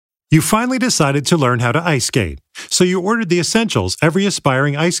You finally decided to learn how to ice skate, so you ordered the essentials every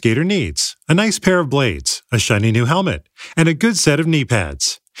aspiring ice skater needs: a nice pair of blades, a shiny new helmet, and a good set of knee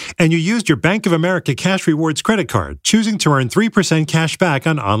pads. And you used your Bank of America Cash Rewards credit card, choosing to earn 3% cash back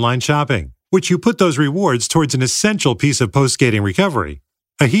on online shopping, which you put those rewards towards an essential piece of post-skating recovery: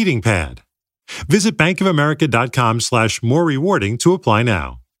 a heating pad. Visit bankofamerica.com/more rewarding to apply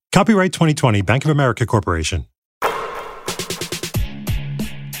now. Copyright 2020 Bank of America Corporation.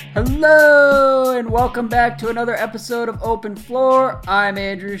 Hello, and welcome back to another episode of Open Floor. I'm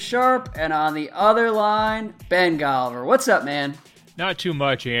Andrew Sharp, and on the other line, Ben Golliver. What's up, man? Not too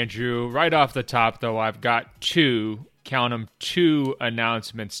much, Andrew. Right off the top, though, I've got two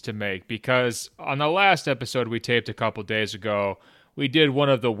announcements to make, because on the last episode we taped a couple days ago, we did one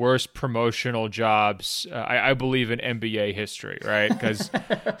of the worst promotional jobs, I believe, in NBA history, right? Because,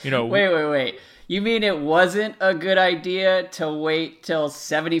 Wait. You mean it wasn't a good idea to wait till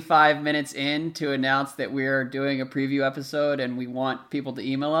 75 minutes in to announce that we're doing a preview episode and we want people to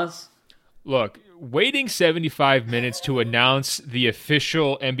email us? Look, waiting 75 minutes to announce the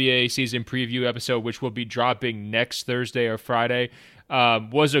official NBA season preview episode, which will be dropping next Thursday or Friday,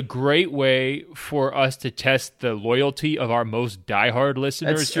 was a great way for us to test the loyalty of our most diehard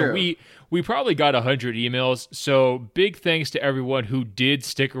listeners. That's true. And we probably got 100 emails, so big thanks to everyone who did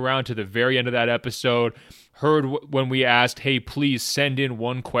stick around to the very end of that episode, heard when we asked, hey, please send in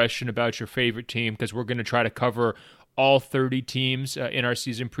one question about your favorite team, because we're going to try to cover all 30 teams in our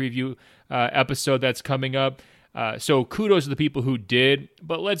season preview episode that's coming up. So kudos to the people who did,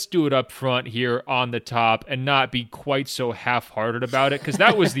 but let's do it up front here on the top and not be quite so half-hearted about it, because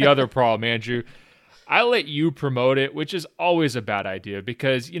that was the other problem, Andrew. I let you promote it, which is always a bad idea,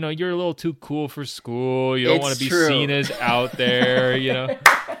 because, you're a little too cool for school. You don't want to be seen as out there,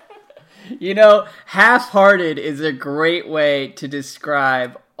 Half-hearted is a great way to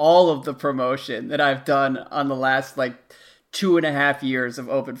describe all of the promotion that I've done on the last, 2.5 years of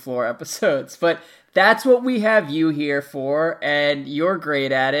Open Floor episodes. But that's what we have you here for, and you're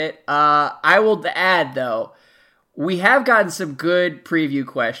great at it. I will add, though, we have gotten some good preview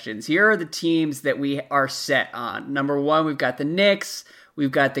questions. Here are the teams that we are set on. Number one, we've got the Knicks,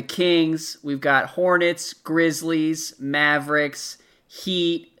 we've got the Kings, we've got Hornets, Grizzlies, Mavericks,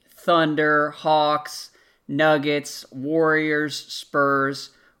 Heat, Thunder, Hawks, Nuggets, Warriors,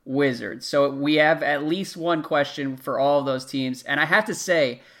 Spurs, Wizards. So we have at least one question for all of those teams. And I have to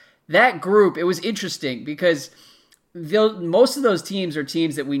say, that group, it was interesting because most of those teams are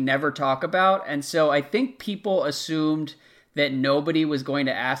teams that we never talk about. And so I think people assumed that nobody was going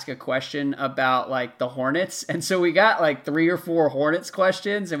to ask a question about the Hornets. And so we got 3 or 4 Hornets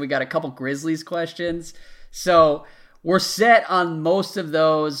questions, and we got a couple Grizzlies questions. So we're set on most of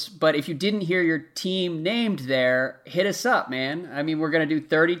those, but if you didn't hear your team named there, hit us up, man. I mean, we're going to do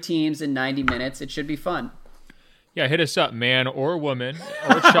 30 teams in 90 minutes. It should be fun. Yeah, hit us up, man or woman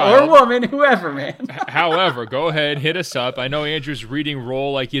or child. Or woman, whoever, man. However, go ahead, hit us up. I know Andrew's reading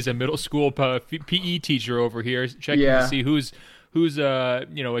roll like he's a middle school PE teacher over here, checking to see who's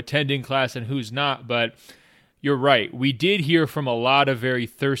attending class and who's not, but you're right. We did hear from a lot of very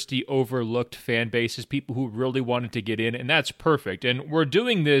thirsty, overlooked fan bases, people who really wanted to get in, and that's perfect. And we're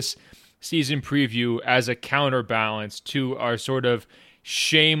doing this season preview as a counterbalance to our sort of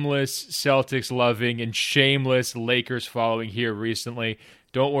shameless Celtics loving and shameless Lakers following here recently.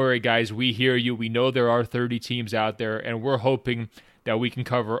 Don't worry, guys. We hear you. We know there are 30 teams out there, and we're hoping that we can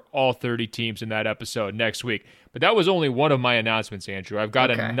cover all 30 teams in that episode next week. But that was only one of my announcements, Andrew. I've got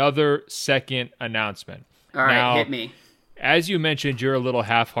another second announcement. All right, now, hit me. As you mentioned, you're a little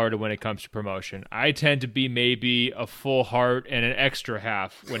half-hearted when it comes to promotion. I tend to be maybe a full heart and an extra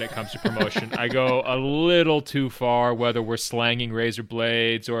half when it comes to promotion. I go a little too far, whether we're slanging razor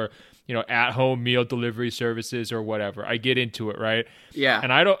blades or, at-home meal delivery services or whatever. I get into it, right? Yeah.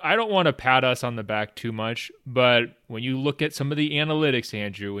 And I don't want to pat us on the back too much, but when you look at some of the analytics,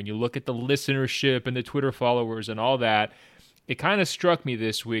 Andrew, when you look at the listenership and the Twitter followers and all that, it kind of struck me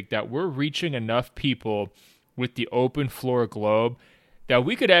this week that we're reaching enough people with the Open Floor Globe that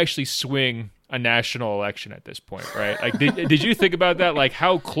we could actually swing a national election at this point, right? Did you think about that?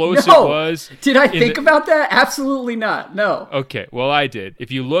 How close No. it was? Did I think about that? Absolutely not. No. Okay, well, I did.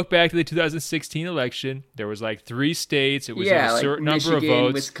 If you look back to the 2016 election, there was 3 states. It was a certain number of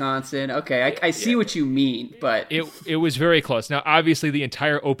votes. Wisconsin. Okay, I see what you mean, but it was very close. Now, obviously, the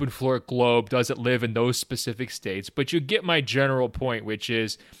entire Open Floor Globe doesn't live in those specific states, but you get my general point, which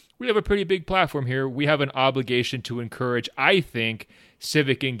is we have a pretty big platform here. We have an obligation to encourage, I think,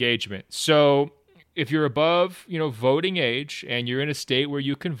 civic engagement. So if you're above, voting age and you're in a state where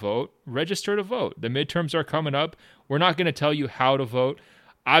you can vote, register to vote. The midterms are coming up. We're not going to tell you how to vote.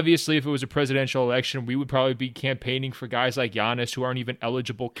 Obviously, if it was a presidential election, we would probably be campaigning for guys like Giannis who aren't even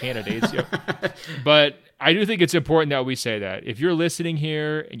eligible candidates. But I do think it's important that we say that. If you're listening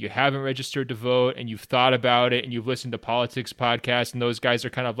here and you haven't registered to vote and you've thought about it and you've listened to politics podcasts and those guys are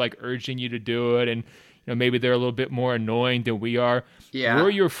kind of like urging you to do it, and maybe they're a little bit more annoying than we are. Yeah. We're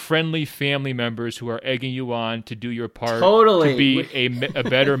your friendly family members who are egging you on to do your part to be a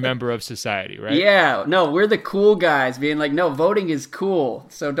better member of society, right? Yeah. No, we're the cool guys being like, no, voting is cool.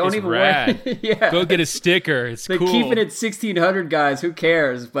 So don't even worry. Yeah. Go get a sticker. It's cool. Keep it at 1,600 guys. Who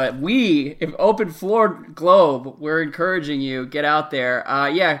cares? But if Open Floor Globe, we're encouraging you. Get out there.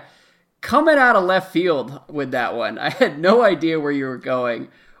 Coming out of left field with that one. I had no idea where you were going.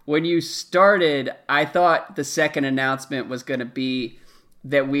 When you started, I thought the second announcement was going to be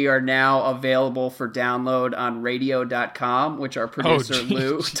that we are now available for download on radio.com, which our producer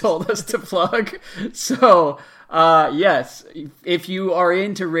Lou told us to plug. So, yes, if you are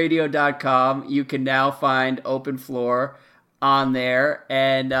into radio.com, you can now find Open Floor on there,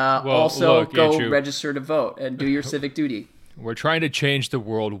 and Andrew, register to vote and do your civic duty. We're trying to change the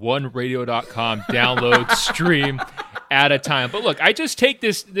world one radio.com download stream at a time. But look, I just take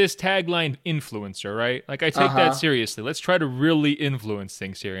this tagline influencer, right? Like I take that seriously. Let's try to really influence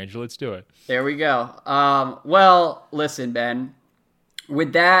things here, Andrew. Let's do it. There we go. Well, listen, Ben.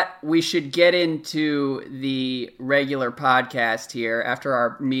 With that, we should get into the regular podcast here after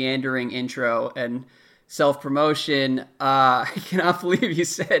our meandering intro and self-promotion. I cannot believe you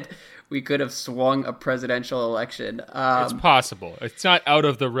said we could have swung a presidential election. It's possible. It's not out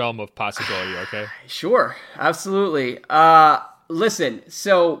of the realm of possibility, okay? Sure, absolutely. Listen,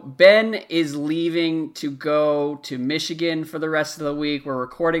 so Ben is leaving to go to Michigan for the rest of the week. We're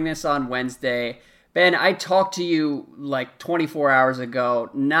recording this on Wednesday. Ben, I talked to you like 24 hours ago.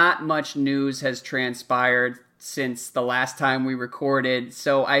 Not much news has transpired since the last time we recorded,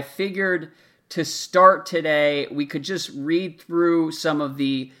 so I figured to start today, we could just read through some of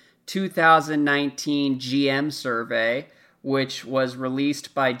the 2019 GM survey, which was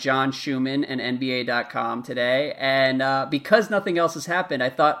released by John Schumann and NBA.com today. And because nothing else has happened, I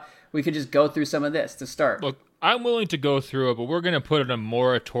thought we could just go through some of this to start. Look, I'm willing to go through it, but we're going to put in a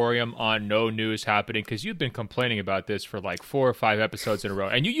moratorium on no news happening because you've been complaining about this for like 4 or 5 episodes in a row.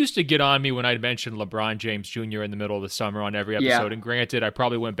 And you used to get on me when I mentioned LeBron James Jr. in the middle of the summer on every episode. Yeah. And granted, I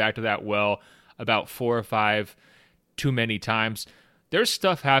probably went back to that about 4 or 5 too many times. There's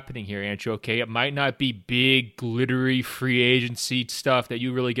stuff happening here, Andrew, okay? It might not be big, glittery free agency stuff that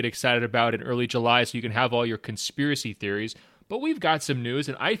you really get excited about in early July so you can have all your conspiracy theories, but we've got some news,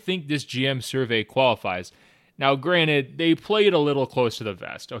 and I think this GM survey qualifies. Now, granted, they played a little close to the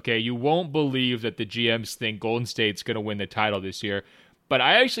vest, okay? You won't believe that the GMs think Golden State's going to win the title this year, but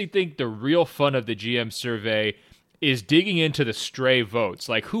I actually think the real fun of the GM survey is digging into the stray votes,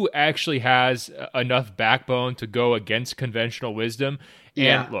 like who actually has enough backbone to go against conventional wisdom.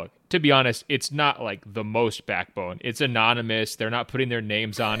 And look, to be honest, it's not like the most backbone. It's anonymous. They're not putting their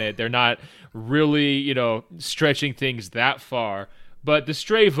names on it. They're not really, stretching things that far. But the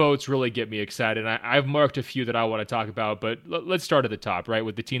stray votes really get me excited. I've marked a few that I want to talk about, but let's start at the top, right,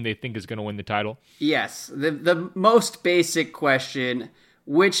 with the team they think is going to win the title. Yes, the most basic question: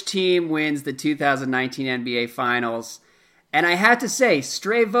 which team wins the 2019 NBA Finals? And I have to say,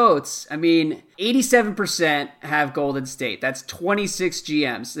 stray votes, 87% have Golden State. That's 26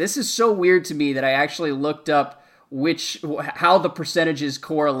 GMs. This is so weird to me that I actually looked up how the percentages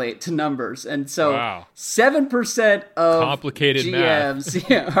correlate to numbers. And so 7% of complicated GMs, math.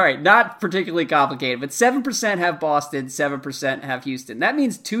 Yeah, all right, not particularly complicated, but 7% have Boston, 7% have Houston. That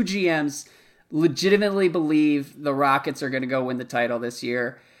means 2 GMs legitimately believe the Rockets are going to go win the title this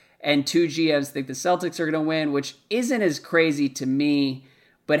year, and 2 GMs think the Celtics are going to win, which isn't as crazy to me.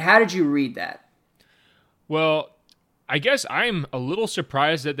 But how did you read that? Well, I guess I'm a little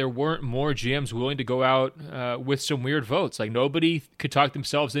surprised that there weren't more GMs willing to go out with some weird votes. Like, nobody could talk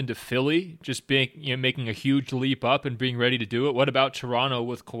themselves into Philly just making a huge leap up and being ready to do it. What about Toronto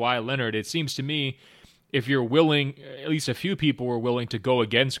with Kawhi Leonard? It seems to me, if you're willing, at least a few people were willing to go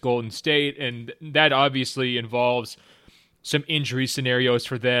against Golden State, and that obviously involves some injury scenarios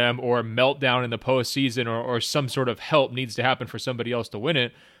for them or meltdown in the postseason or some sort of help needs to happen for somebody else to win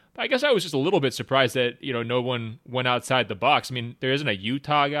it. But I guess I was just a little bit surprised that, no one went outside the box. There isn't a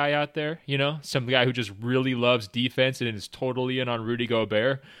Utah guy out there, some guy who just really loves defense and is totally in on Rudy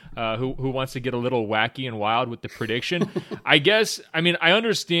Gobert, who wants to get a little wacky and wild with the prediction. I guess, I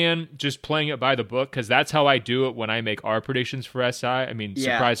understand just playing it by the book because that's how I do it when I make our predictions for SI.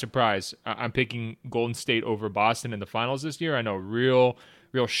 Surprise, surprise. I'm picking Golden State over Boston in the finals this year. I know, real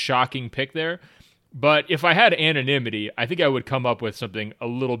shocking pick there. But if I had anonymity, I think I would come up with something a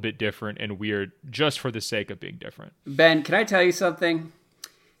little bit different and weird just for the sake of being different. Ben, can I tell you something?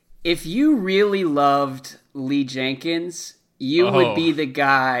 If you really loved Lee Jenkins, you would be the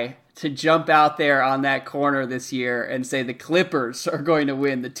guy to jump out there on that corner this year and say the Clippers are going to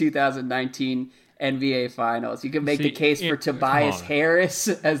win the 2019 NBA Finals. You can make the case for Tobias Harris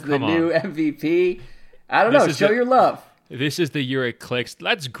as the new MVP. I don't know. Show your love. This is the year it clicks.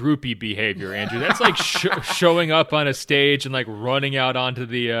 That's groupie behavior, Andrew. That's like showing up on a stage and like running out onto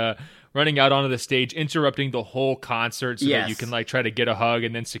the stage, interrupting the whole concert so that you can like try to get a hug,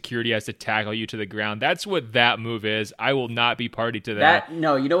 and then security has to tackle you to the ground. That's what that move is. I will not be party to that.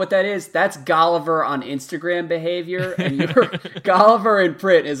 No, you know what that is? That's Golliver on Instagram behavior, and your Golliver in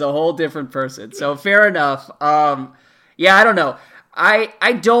print is a whole different person. So fair enough. Yeah, I don't know.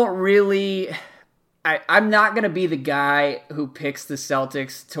 I don't really. I'm not going to be the guy who picks the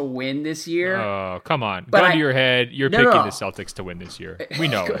Celtics to win this year. Oh, come on. Gun to your head. You're picking the Celtics to win this year. We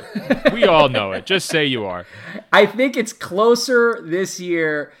know it. We all know it. Just say you are. I think it's closer this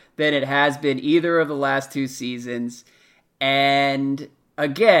year than it has been either of the last two seasons. And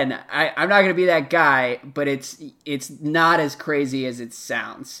again, I'm not going to be that guy, but it's not as crazy as it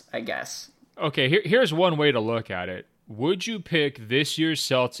sounds, I guess. Okay, here's one way to look at it. Would you pick this year's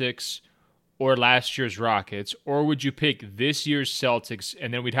Celtics or last year's Rockets, or would you pick this year's Celtics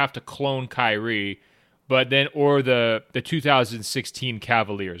and then we'd have to clone Kyrie, but then or the 2016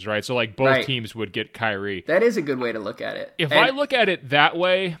 Cavaliers, right? So like both teams would get Kyrie. That is a good way to look at it. If I look at it that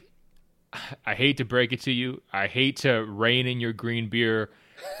way, I hate to break it to you. I hate to rain in your green beer.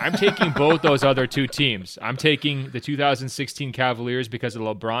 I'm taking both those other two teams. I'm taking the 2016 Cavaliers because of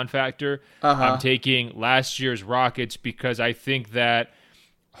the LeBron factor. I'm taking last year's Rockets because I think that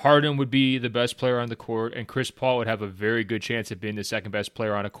Harden would be the best player on the court, and Chris Paul would have a very good chance of being the second best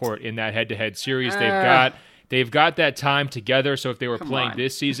player on a court in that head-to-head series. They've got that time together, so if they were playing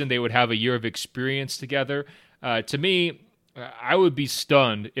this season, they would have a year of experience together. To me, I would be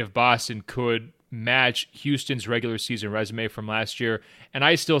stunned if Boston could match Houston's regular season resume from last year, and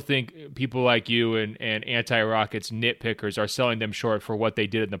I still think people like you and anti-Rockets nitpickers are selling them short for what they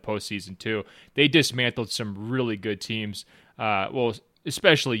did in the postseason too. They dismantled some really good teams.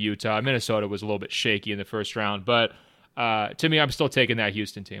 Especially Utah. Minnesota was a little bit shaky in the first round, but to me, I'm still taking that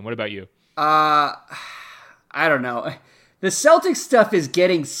Houston team. What about you? I don't know. The Celtics stuff is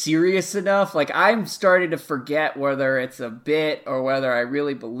getting serious enough. Like, I'm starting to forget whether it's a bit or whether I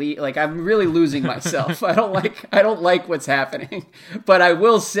really believe. Like, I'm really losing myself. I don't like what's happening. But I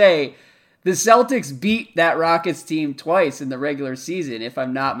will say, the Celtics beat that Rockets team twice in the regular season, if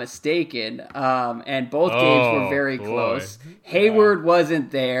I'm not mistaken, and both games were very close. Hayward wasn't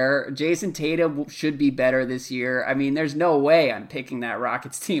there. Jason Tatum should be better this year. I mean, there's no way I'm picking that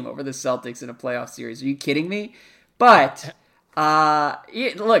Rockets team over the Celtics in a playoff series. Are you kidding me? But,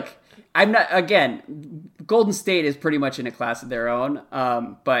 look, I'm not, again, Golden State is pretty much in a class of their own,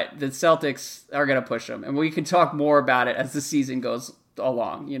 but the Celtics are going to push them, and we can talk more about it as the season goes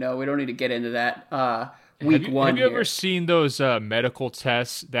along. We don't need to get into that week one. Have you ever seen those medical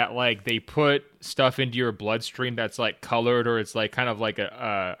tests that like they put stuff into your bloodstream that's like colored, or it's like kind of like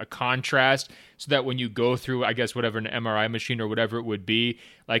a contrast, so that when you go through, I guess, whatever, an MRI machine or whatever it would be,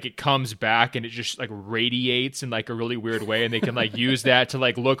 like it comes back and it just like radiates in like a really weird way, and they can like use that to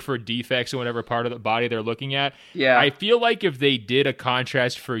like look for defects in whatever part of the body they're looking at. Yeah. I feel like if they did a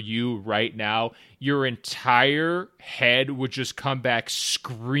contrast for you right now, your entire head would just come back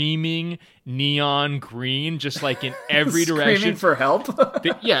screaming neon green, just like in every direction. Screaming for help?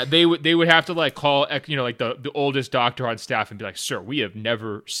 They would have to like call, like the oldest doctor on staff and be like, "Sir, we have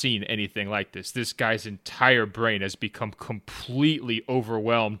never seen anything like this. This guy's entire brain has become completely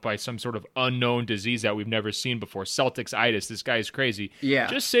overwhelmed by some sort of unknown disease that we've never seen before. Celtics-itis. This guy is crazy." Yeah.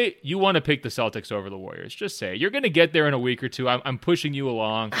 Just say you want to pick the Celtics over the Warriors. Just say it. You're going to get there in a week or two. I'm pushing you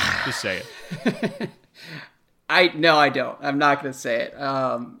along. Just say it. No, I don't. I'm not going to say it.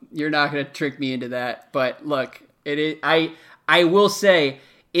 You're not going to trick me into that. But look, I will say,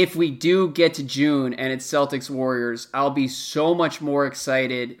 if we do get to June and it's Celtics Warriors, I'll be so much more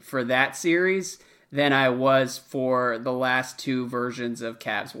excited for that series than I was for the last two versions of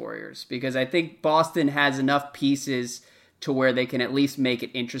Cavs Warriors, because I think Boston has enough pieces to where they can at least make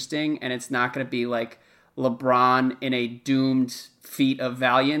it interesting, and it's not going to be like LeBron in a doomed feat of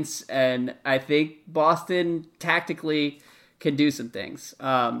valiance. And I think Boston tactically can do some things,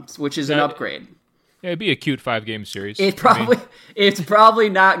 which is an upgrade. Yeah, it'd be a cute 5-game series. It's probably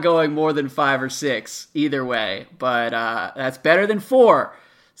not going more than 5 or 6 either way, but that's better than 4.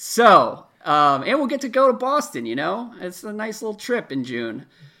 So, and we'll get to go to Boston. It's a nice little trip in June.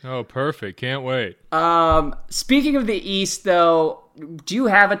 Oh, perfect. Can't wait. Speaking of the East, though, do you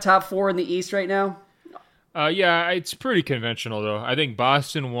have a top 4 in the East right now? Yeah, it's pretty conventional, though. I think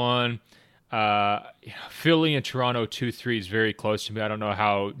Boston 1, Philly and Toronto 2-3 is very close to me. I don't know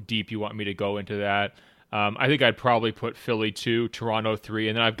how deep you want me to go into that. I think I'd probably put Philly 2, Toronto 3,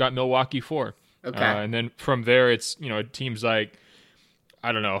 and then I've got Milwaukee 4. Okay. And then from there, it's, teams like,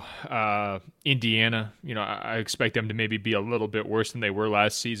 I don't know, Indiana. I expect them to maybe be a little bit worse than they were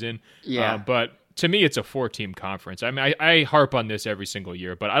last season. Yeah. But to me, it's a 4-team conference. I mean, I harp on this every single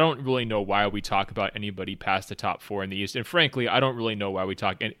year, but I don't really know why we talk about anybody past the top 4 in the East. And frankly, I don't really know why we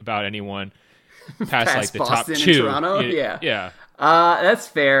talk about anyone past like the Boston top 2. And Toronto? Yeah. That's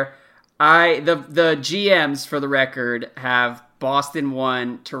fair. The GMs, for the record, have Boston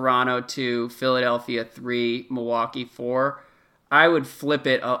 1, Toronto 2, Philadelphia 3, Milwaukee 4. I would flip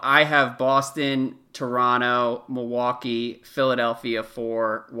it. I have Boston, Toronto, Milwaukee, Philadelphia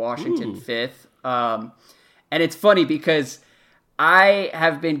 4, Washington 5th. And it's funny because I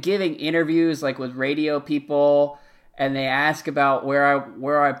have been giving interviews like with radio people, and they ask about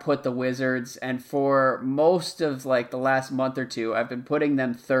where I put the Wizards, and for most of like the last month or two, I've been putting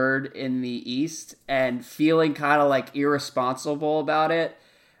them 3rd in the East and feeling kind of like irresponsible about it.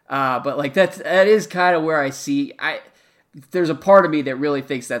 But like that is kind of where I see there's a part of me that really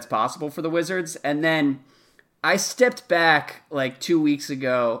thinks that's possible for the Wizards. And then I stepped back like 2 weeks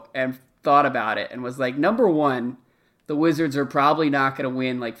ago and thought about it and was like, number one, the Wizards are probably not going to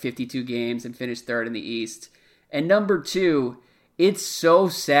win like 52 games and finish 3rd in the East. And number two, it's so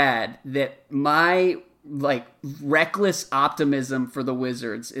sad that my like reckless optimism for the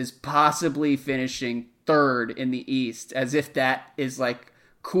Wizards is possibly finishing 3rd in the East, as if that is like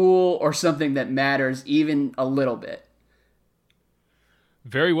cool or something that matters even a little bit.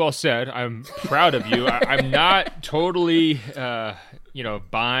 Very well said. I'm proud of you. I'm not totally,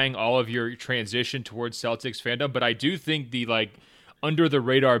 buying all of your transition towards Celtics fandom, but I do think the like under the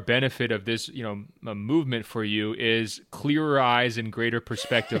radar benefit of this, a movement for you is clearer eyes and greater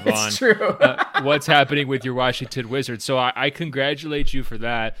perspective on what's happening with your Washington Wizards. So I congratulate you for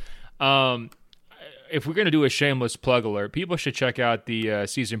that. If we're going to do a shameless plug alert, people should check out the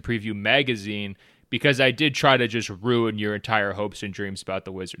season preview magazine, because I did try to just ruin your entire hopes and dreams about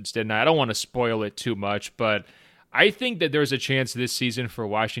the Wizards, didn't I? I don't want to spoil it too much, but I think that there's a chance this season for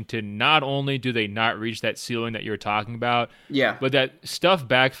Washington, not only do they not reach that ceiling that you're talking about, but that stuff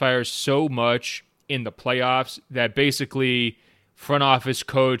backfires so much in the playoffs that basically front office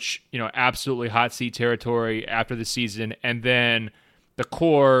coach, absolutely hot seat territory after the season, and then the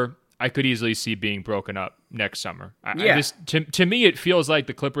core I could easily see being broken up next summer. To me, it feels like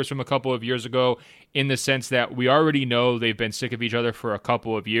the Clippers from a couple of years ago, in the sense that we already know they've been sick of each other for a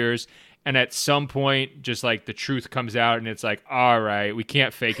couple of years. And at some point, just like the truth comes out and it's like, all right, we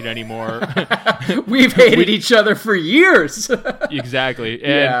can't fake it anymore. We've hated each other for years. Exactly.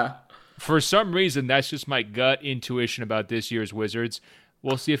 And for some reason, that's just my gut intuition about this year's Wizards.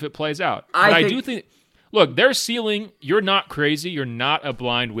 We'll see if it plays out. I do think, look, their ceiling, you're not crazy. You're not a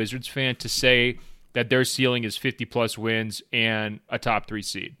blind Wizards fan to say that their ceiling is 50-plus wins and a top 3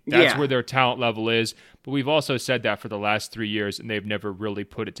 seed. That's where their talent level is. But we've also said that for the last 3 years, and they've never really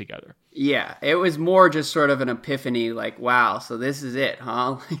put it together. Yeah, it was more just sort of an epiphany, like, wow, so this is it,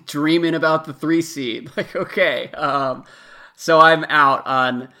 huh? Like, dreaming about the 3 seed. Like, okay. So I'm out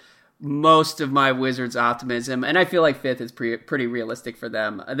on most of my Wizards optimism, and I feel like 5th is pretty realistic for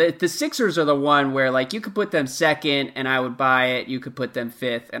them. The Sixers are the one where, like, you could put them 2nd and I would buy it. You could put them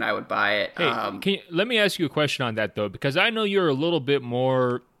 5th and I would buy it. Hey, let me ask you a question on that, though, because I know you're a little bit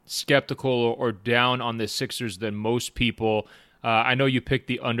more skeptical or down on the Sixers than most people. I know you picked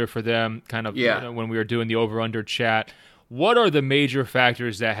the under for them kind of when we were doing the over-under chat. What are the major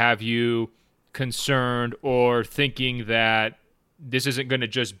factors that have you concerned or thinking that this isn't going to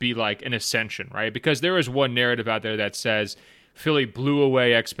just be like an ascension, right? Because there is one narrative out there that says Philly blew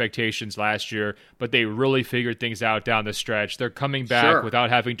away expectations last year, but they really figured things out down the stretch. They're coming back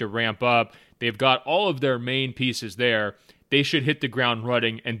without having to ramp up. They've got all of their main pieces there. They should hit the ground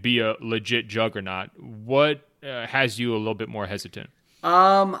running and be a legit juggernaut. What has you a little bit more hesitant?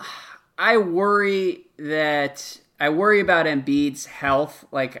 I worry about Embiid's health.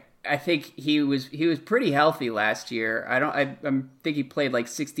 Like, I think he was pretty healthy last year. I think he played like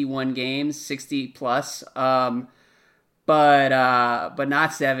 61 games, 60 plus, but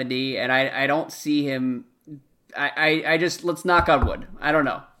not 70. And I don't see him. I just, let's knock on wood. I don't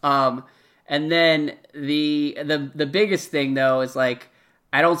know. And then the biggest thing though is like,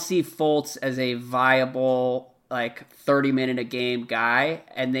 I don't see Fultz as a viable like 30-minute a game guy,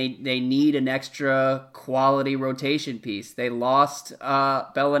 and they need an extra quality rotation piece. They lost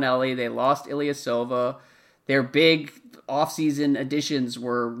Bellinelli, they lost Ilyasova. Their big offseason additions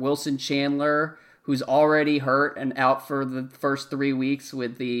were Wilson Chandler, who's already hurt and out for the first 3 weeks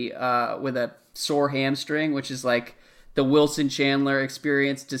with a sore hamstring, which is like the Wilson Chandler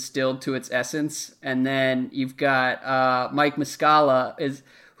experience distilled to its essence. And then you've got Mike Muscala,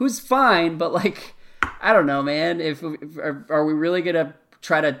 who's fine, but like, I don't know, man. Are we really gonna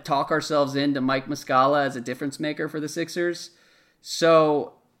try to talk ourselves into Mike Muscala as a difference maker for the Sixers?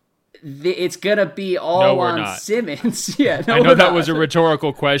 So it's gonna be all on not. Simmons. Yeah, I know that was a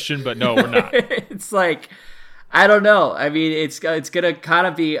rhetorical question, but no, we're not. It's like, I don't know. I mean, it's gonna kind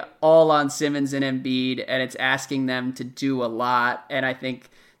of be all on Simmons and Embiid, and it's asking them to do a lot. And I think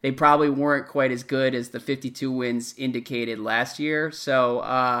they probably weren't quite as good as the 52 wins indicated last year. So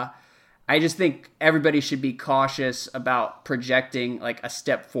I just think everybody should be cautious about projecting like a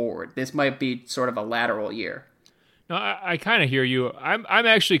step forward. This might be sort of a lateral year. No, I kind of hear you. I'm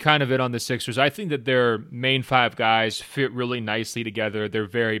actually kind of in on the Sixers. I think that their main five guys fit really nicely together. They're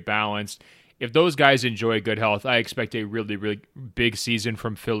very balanced. If those guys enjoy good health, I expect a really, really big season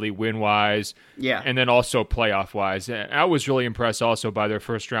from Philly win-wise. Yeah. And then also playoff-wise. And I was really impressed also by their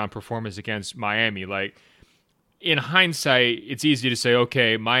first-round performance against Miami. Like, in hindsight, it's easy to say,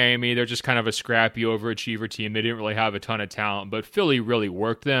 okay, Miami, they're just kind of a scrappy overachiever team. They didn't really have a ton of talent, but Philly really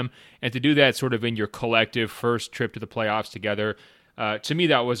worked them. And to do that sort of in your collective first trip to the playoffs together, to me,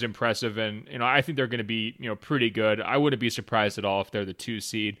 that was impressive. And, I think they're going to be, pretty good. I wouldn't be surprised at all if they're the 2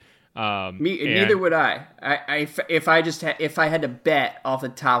 seed. Neither would I. If I had to bet off the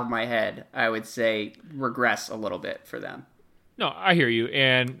top of my head, I would say regress a little bit for them. No, I hear you.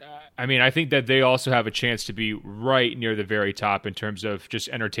 And I think that they also have a chance to be right near the very top in terms of just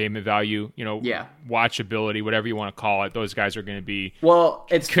entertainment value, watchability, whatever you want to call it. Those guys are going to be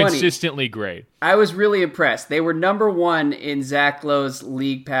it's consistently great. I was really impressed. They were number 1 in Zach Lowe's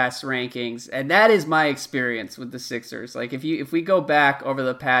League Pass rankings, and that is my experience with the Sixers. Like if we go back over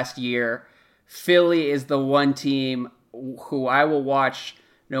the past year, Philly is the one team who I will watch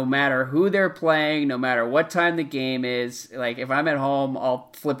no matter who they're playing, no matter what time the game is. Like, if I'm at home,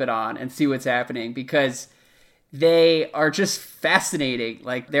 I'll flip it on and see what's happening because they are just fascinating.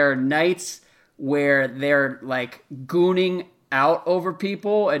 Like, there are nights where they're, like, gooning out over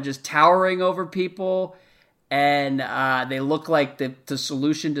people and just towering over people, and they look like the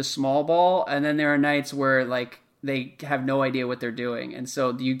solution to small ball. And then there are nights where, like, they have no idea what they're doing. And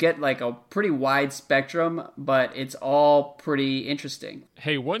so you get like a pretty wide spectrum, but it's all pretty interesting.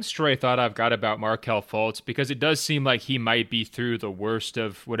 Hey, one stray thought I've got about Markelle Fultz, because it does seem like he might be through the worst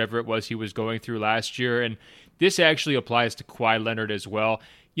of whatever it was he was going through last year. And this actually applies to Kawhi Leonard as well.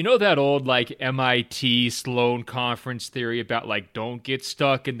 You know that old like MIT Sloan conference theory about like don't get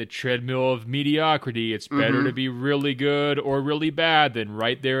stuck in the treadmill of mediocrity. It's better to be really good or really bad than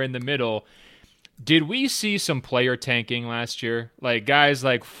right there in the middle. Did we see some player tanking last year? Like guys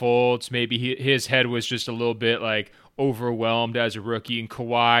like Fultz, maybe his head was just a little bit like overwhelmed as a rookie, and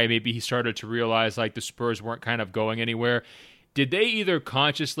Kawhi, maybe he started to realize like the Spurs weren't kind of going anywhere. Did they either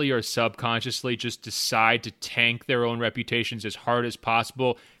consciously or subconsciously just decide to tank their own reputations as hard as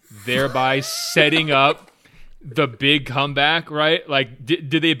possible, thereby setting up the big comeback, right? Like, did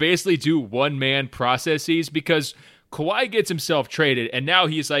they basically do one-man processes? Because Kawhi gets himself traded, and now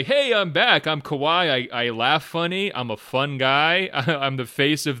he's like, hey, I'm back. I'm Kawhi. I laugh funny. I'm a fun guy. I'm the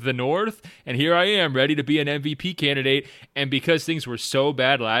face of the North, and here I am, ready to be an MVP candidate. And because things were so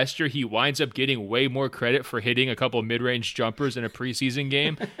bad last year, he winds up getting way more credit for hitting a couple mid-range jumpers in a preseason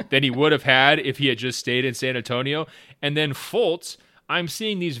game than he would have had if he had just stayed in San Antonio. And then Fultz, I'm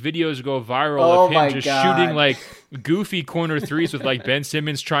seeing these videos go viral of him just shooting like goofy corner threes with like Ben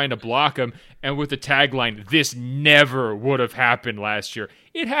Simmons trying to block him, and with the tagline, "This never would have happened last year."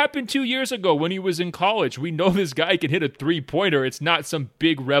 It happened 2 years ago when he was in college. We know this guy can hit a three-pointer. It's not some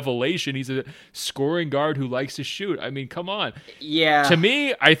big revelation. He's a scoring guard who likes to shoot. I mean, come on. Yeah. To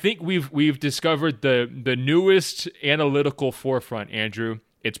me, I think we've discovered the newest analytical forefront, Andrew.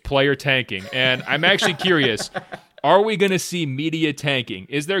 It's player tanking. And I'm actually curious, are we going to see media tanking?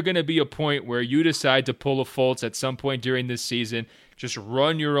 Is there going to be a point where you decide to pull a Fultz at some point during this season, just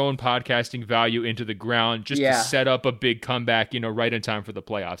run your own podcasting value into the ground just to set up a big comeback, right in time for the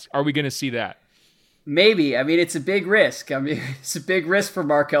playoffs? Are we going to see that? Maybe. I mean, it's a big risk. I mean, it's a big risk for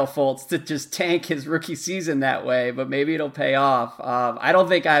Markelle Fultz to just tank his rookie season that way, but maybe it'll pay off. I don't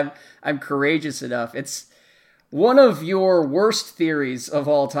think I'm courageous enough. one of your worst theories of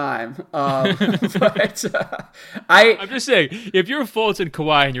all time. But I'm just saying, if you're Fultz and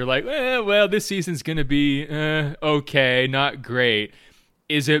Kawhi and you're like, well, this season's going to be okay, not great.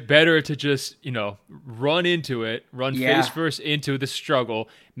 Is it better to just, run into it, face first into the struggle,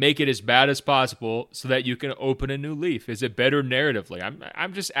 make it as bad as possible so that you can open a new leaf? Is it better narratively?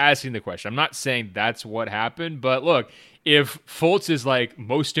 I'm just asking the question. I'm not saying that's what happened, but look, if Fultz is like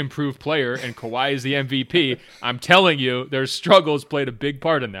most improved player and Kawhi is the MVP, I'm telling you, their struggles played a big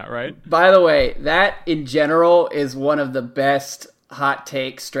part in that, right? By the way, that in general is one of the best hot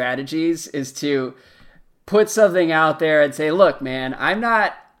take strategies, is to put something out there and say, look, man, I'm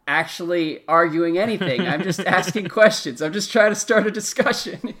not actually arguing anything. I'm just asking questions. I'm just trying to start a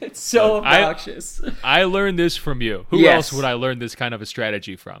discussion. It's so obnoxious. I learned this from you. Who else would I learn this kind of a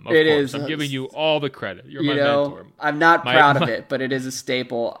strategy from? Of course. I'm giving you all the credit. You're my mentor. I'm not proud of it, but it is a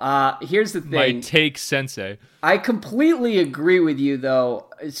staple. Here's the thing. My take sensei. I completely agree with you, though.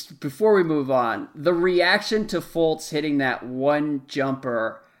 Before we move on, the reaction to Fultz hitting that one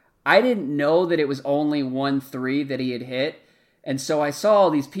jumper, I didn't know that it was only 1-3 that he had hit. And so I saw all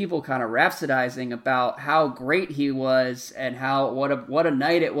these people kind of rhapsodizing about how great he was and what a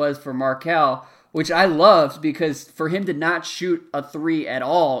night it was for Markelle, which I loved, because for him to not shoot a 3 at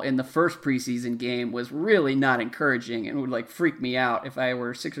all in the first preseason game was really not encouraging and would freak me out if I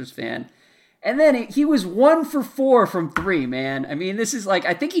were a Sixers fan. And then he was 1 for 4 from 3, man. I mean, this is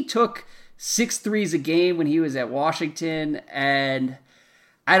I think he took 6 threes a game when he was at Washington, and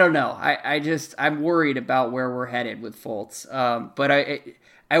I don't know. I'm worried about where we're headed with Fultz. But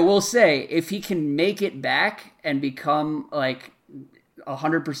I will say, if he can make it back and become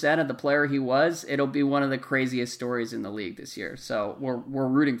 100% of the player he was, it'll be one of the craziest stories in the league this year. So we're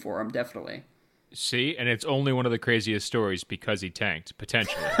rooting for him, definitely. See, and it's only one of the craziest stories because he tanked,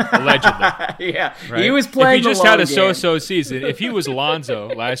 potentially, allegedly. Yeah, right? He was playing. If he just had a so-so season, if he was Lonzo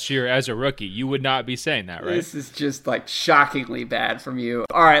last year as a rookie, you would not be saying that, right? This is just shockingly bad from you.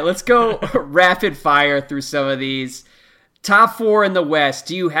 All right, let's go rapid fire through some of these. Top 4 in the West.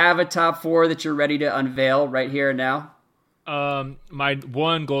 Do you have a top 4 that you're ready to unveil right here and now? My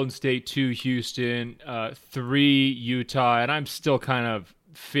 1, Golden State, 2, Houston, 3, Utah, and I'm still kind of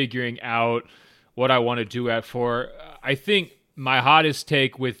figuring out what I want to do at 4. I think my hottest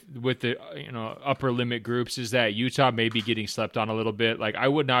take with the upper limit groups is that Utah may be getting slept on a little bit. I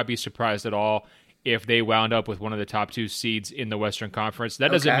would not be surprised at all if they wound up with one of the top 2 seeds in the Western Conference.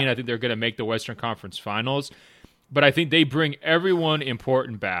 That doesn't mean I think they're going to make the Western Conference Finals, but I think they bring everyone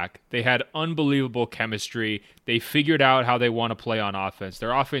important back. They had unbelievable chemistry. They figured out how they want to play on offense.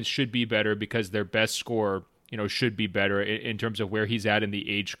 Their offense should be better because their best scorer, should be better in terms of where he's at in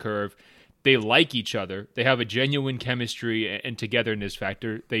the age curve. They like each other. They have a genuine chemistry and togetherness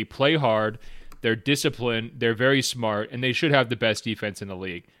factor. They play hard. They're disciplined. They're very smart, and they should have the best defense in the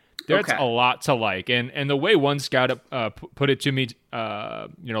league. That's a lot to like. And the way one scout put it to me,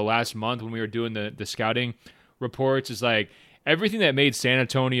 last month when we were doing the scouting reports is everything that made San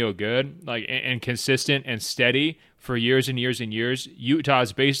Antonio good, and consistent and steady for years and years and years.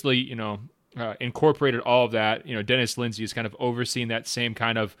 Utah's basically, incorporated all of that. Dennis Lindsey is kind of overseeing that same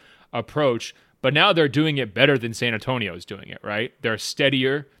kind of approach, but now they're doing it better than San Antonio is doing it, right? They're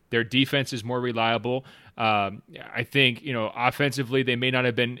steadier. Their defense is more reliable. I think, offensively, they may not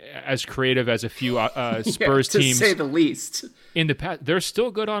have been as creative as a few Spurs teams. To say the least. In the past, they're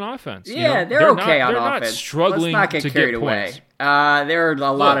still good on offense. Yeah, they're okay on offense. They're not struggling. Let's not get carried away. There are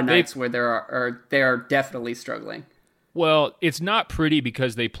a lot of nights where they are definitely struggling. Well, it's not pretty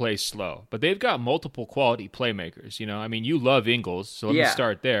because they play slow, but they've got multiple quality playmakers. You love Ingles, so let me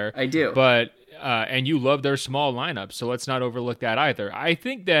start there. I do. But and you love their small lineup, so let's not overlook that either. I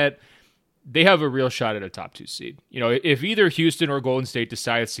think that they have a real shot at a top 2 seed. If either Houston or Golden State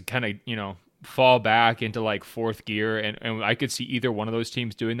decides to kind of, fall back into 4th gear, and I could see either one of those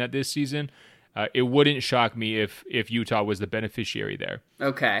teams doing that this season, it wouldn't shock me if Utah was the beneficiary there.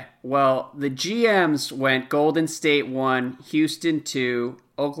 Okay. Well, the GMs went Golden State 1, Houston 2,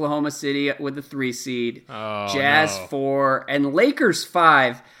 Oklahoma City with the 3 seed, Jazz 4, and Lakers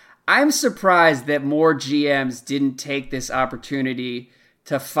 5. I'm surprised that more GMs didn't take this opportunity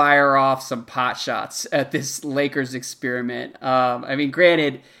to fire off some pot shots at this Lakers experiment.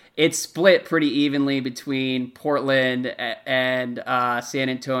 Granted, it's split pretty evenly between Portland and San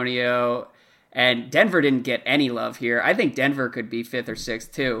Antonio, and Denver didn't get any love here. I think Denver could be 5th or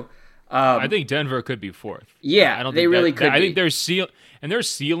 6th too. I think Denver could be 4th. Yeah, I don't they think really could. I think their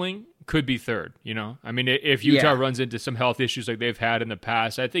ceiling could be 3rd. If Utah runs into some health issues like they've had in the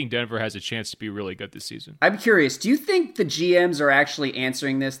past, I think Denver has a chance to be really good this season. I'm curious. Do you think the GMs are actually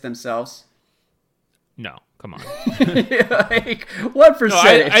answering this themselves? No, come on. Like, what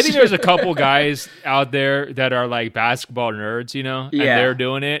percentage? No, I think there's a couple guys out there that are like basketball nerds, and they're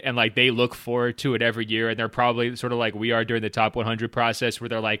doing it, and like they look forward to it every year, and they're probably sort of like we are during the top 100 process, where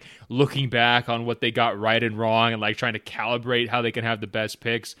they're like looking back on what they got right and wrong, and like trying to calibrate how they can have the best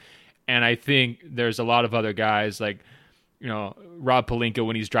picks. And I think there's a lot of other guys like, Rob Pelinka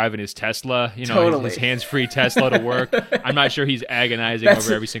when he's driving his Tesla, his hands-free Tesla to work. I'm not sure he's agonizing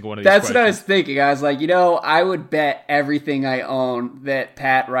over every single one of these questions. That's what I was thinking. I was like, I would bet everything I own that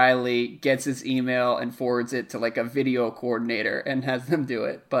Pat Riley gets his email and forwards it to like a video coordinator and has them do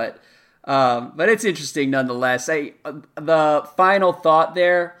it. But it's interesting nonetheless. The final thought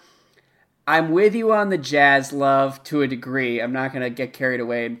there, I'm with you on the Jazz love to a degree. I'm not going to get carried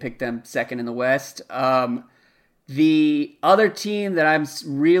away and pick them second in the West. The other team that I'm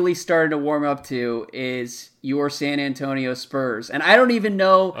really starting to warm up to is your San Antonio Spurs. And I don't even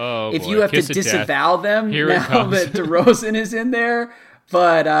know if you have to disavow them now that DeRozan is in there.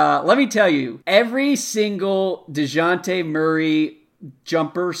 But let me tell you, every single Dejounte Murray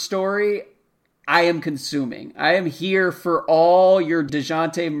jumper story I am consuming. I am here for all your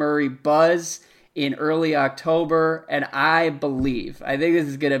Dejounte Murray buzz in early October. And I think this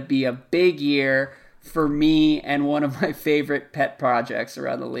is going to be a big year for me and one of my favorite pet projects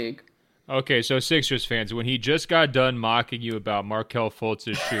around the league. Okay, so Sixers fans, when he just got done mocking you about Markelle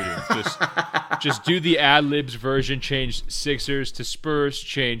Fultz's shooting, just do the ad-libs version, change Sixers to Spurs,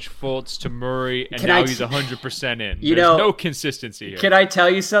 change Fultz to Murray, and now he's 100% in. There's no consistency here. Can I tell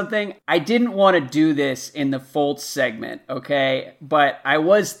you something? I didn't want to do this in the Fultz segment, okay? But I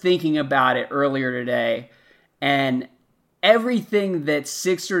was thinking about it earlier today, and everything that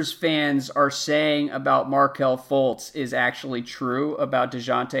Sixers fans are saying about Markelle Fultz is actually true about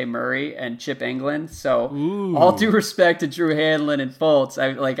Dejounte Murray and Chip England. So, all due respect to Drew Hanlon and Fultz,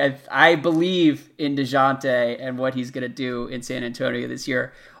 I believe in Dejounte and what he's going to do in San Antonio this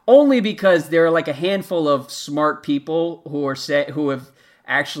year. Only because there are like a handful of smart people who have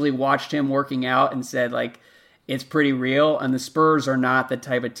actually watched him working out and said like it's pretty real. And the Spurs are not the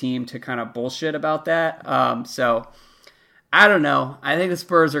type of team to kind of bullshit about that. So I don't know. I think the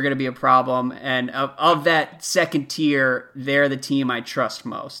Spurs are going to be a problem. And of that second tier, they're the team I trust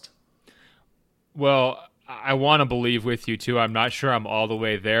most. Well, I want to believe with you, too. I'm not sure I'm all the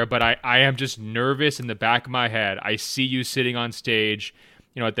way there, but I am just nervous in the back of my head. I see you sitting on stage,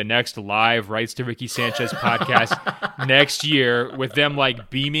 at the next live Rights to Ricky Sanchez podcast next year with them like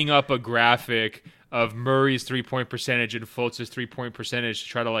beaming up a graphic of Murray's 3-point percentage and Fultz's 3-point percentage to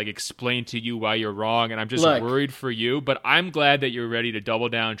try to like explain to you why you're wrong. And I'm just worried for you, but I'm glad that you're ready to double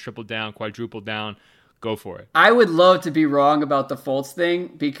down, triple down, quadruple down. Go for it. I would love to be wrong about the Fultz thing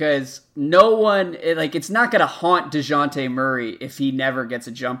because it's not going to haunt Dejounte Murray if he never gets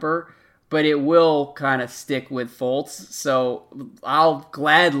a jumper, but it will kind of stick with Fultz. So I'll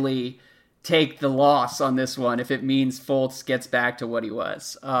gladly take the loss on this one if it means Fultz gets back to what he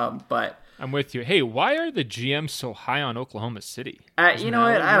was. But I'm with you. Hey, why are the GMs so high on Oklahoma City? You know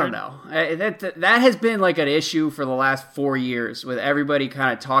what? I don't know. That has been like an issue for the last 4 years with everybody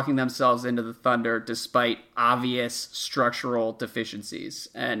kind of talking themselves into the Thunder despite obvious structural deficiencies.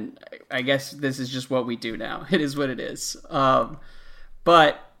 And I guess this is just what we do now. It is what it is.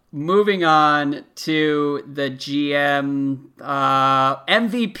 But moving on to the GM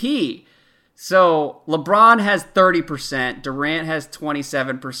MVP. So LeBron has 30%. Durant has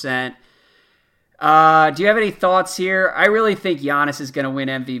 27%. Do you have any thoughts here? I really think Giannis is going to win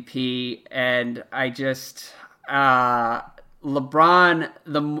MVP, and I just LeBron.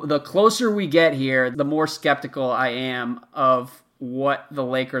 The closer we get here, the more skeptical I am of what the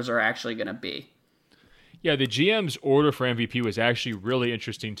Lakers are actually going to be. Yeah, the GM's order for MVP was actually really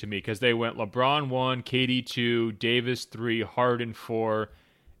interesting to me because they went LeBron 1, KD 2, Davis 3, Harden 4,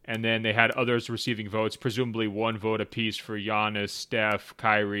 and then they had others receiving votes, presumably 1 vote apiece for Giannis, Steph,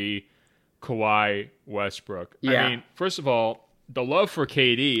 Kyrie, Kawhi, Westbrook. Yeah. I mean, first of all, the love for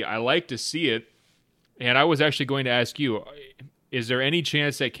KD, I like to see it. And I was actually going to ask you, is there any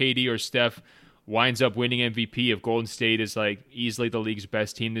chance that KD or Steph winds up winning MVP if Golden State is like easily the league's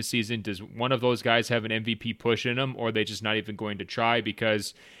best team this season? Does one of those guys have an MVP push in them, or are they just not even going to try?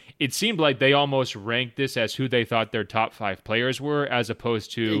 Because it seemed like they almost ranked this as who they thought their top 5 players were, as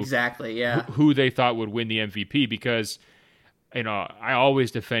opposed to who they thought would win the MVP. Because I always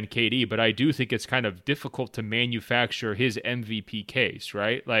defend KD, but I do think it's kind of difficult to manufacture his MVP case,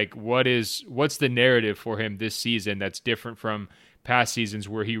 right? Like, what's the narrative for him this season that's different from past seasons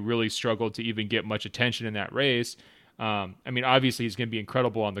where he really struggled to even get much attention in that race? I mean, obviously he's going to be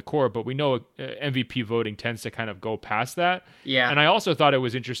incredible on the court, but we know MVP voting tends to kind of go past that. Yeah. And I also thought it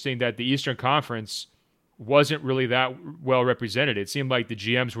was interesting that the Eastern Conference wasn't really that well represented. It seemed like the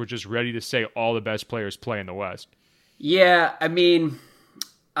GMs were just ready to say all the best players play in the West. Yeah, I mean,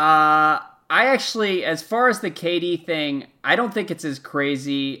 I actually, as far as the KD thing, I don't think it's as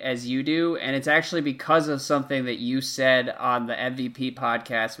crazy as you do, and it's actually because of something that you said on the MVP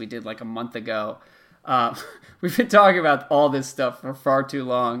podcast we did like a month ago. We've been talking about all this stuff for far too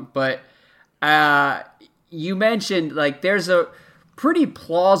long, but you mentioned like there's a pretty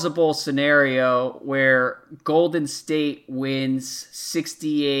plausible scenario where Golden State wins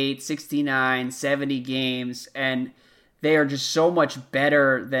 68, 69, 70 games, and they are just so much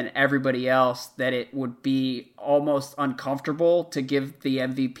better than everybody else that it would be almost uncomfortable to give the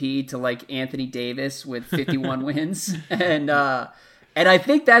MVP to like Anthony Davis with 51 wins. And I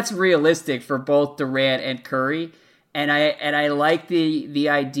think that's realistic for both Durant and Curry. And I like the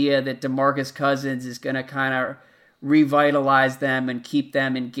idea that DeMarcus Cousins is going to kind of revitalize them and keep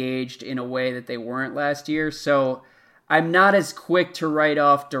them engaged in a way that they weren't last year. So I'm not as quick to write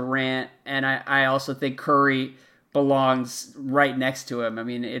off Durant, and I also think Curry belongs right next to him. I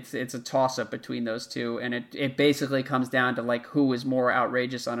mean, it's a toss-up between those two, and it basically comes down to like who is more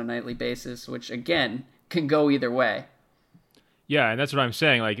outrageous on a nightly basis, which again can go either way. Yeah, and that's what I'm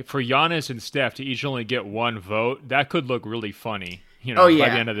saying. Like for Giannis and Steph to each only get one vote, that could look really funny, by the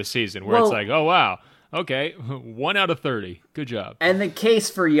end of the season, where it's like, oh wow, okay, 1 out of 30. Good job. And the case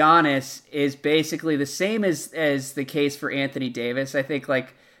for Giannis is basically the same as the case for Anthony Davis. I think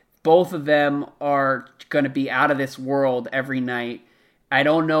like both of them are going to be out of this world every night. I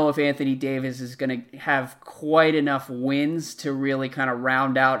don't know if Anthony Davis is going to have quite enough wins to really kind of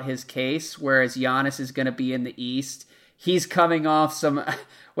round out his case, whereas Giannis is going to be in the East. He's coming off some,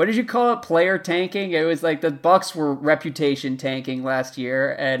 what did you call it, player tanking? It was like the Bucks were reputation tanking last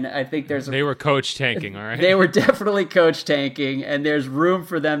year, and I think they were coach tanking, all right? They were definitely coach tanking, and there's room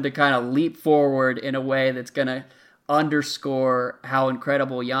for them to kind of leap forward in a way that's going to underscore how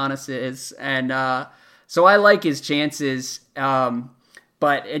incredible Giannis is. And so I like his chances,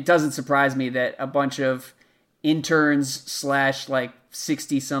 but it doesn't surprise me that a bunch of interns / like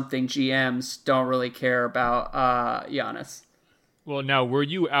 60-something GMs don't really care about Giannis. Well, now, were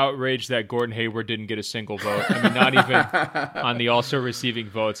you outraged that Gordon Hayward didn't get a single vote? I mean, not even on the also receiving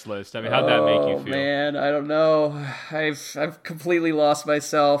votes list. I mean, how'd that make you feel? Man, I don't know. I've completely lost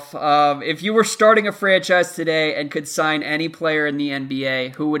myself. If you were starting a franchise today and could sign any player in the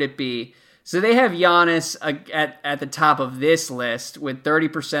NBA, who would it be? So they have Giannis at the top of this list with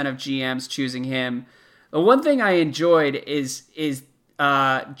 30% of GMs choosing him. The one thing I enjoyed is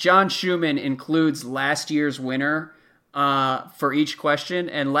John Schumann includes last year's winner for each question,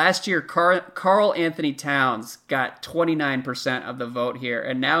 and last year Karl Anthony Towns got 29% of the vote here,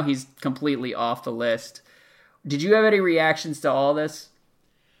 and now he's completely off the list. Did you have any reactions to all this?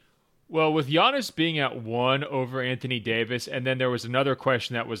 Well, with Giannis being at 1 over Anthony Davis, and then there was another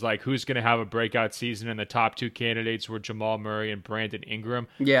question that was like, who's going to have a breakout season? And the top 2 candidates were Jamal Murray and Brandon Ingram.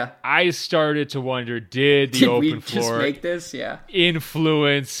 Yeah. I started to wonder, did the open floor just make this? Yeah.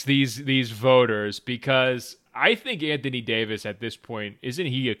 influence these voters? Because I think Anthony Davis at this point, isn't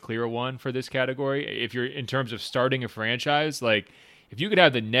he a clear one for this category? If you're in terms of starting a franchise, like if you could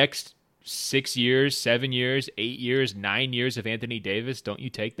have the next 6 years, 7 years, 8 years, 9 years of Anthony Davis, don't you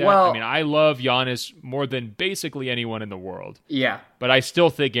take that? Well, I mean, I love Giannis more than basically anyone in the world. Yeah. But I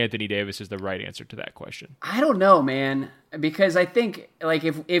still think Anthony Davis is the right answer to that question. I don't know, man. Because I think like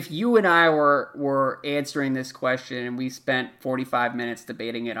if you and I were answering this question and we spent 45 minutes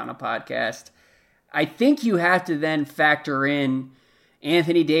debating it on a podcast, I think you have to then factor in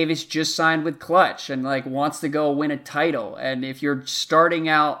Anthony Davis just signed with Clutch and like wants to go win a title. And if you're just starting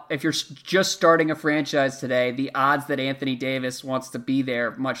a franchise today, the odds that Anthony Davis wants to be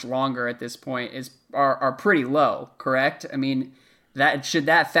there much longer at this point are pretty low, correct? I mean, should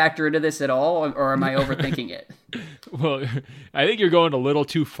that factor into this at all, or am I overthinking it? Well, I think you're going a little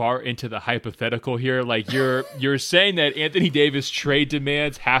too far into the hypothetical here. Like you're saying that Anthony Davis trade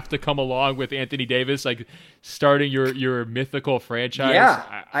demands have to come along with Anthony Davis, like starting your mythical franchise.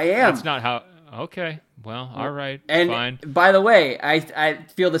 Yeah, I am. That's not how. Okay, well, all right, and fine. By the way, I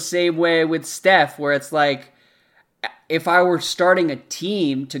feel the same way with Steph, where it's like, if I were starting a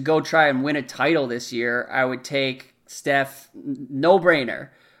team to go try and win a title this year, I would take Steph, no brainer.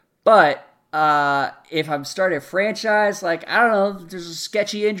 But if I'm starting a franchise, like, I don't know, there's a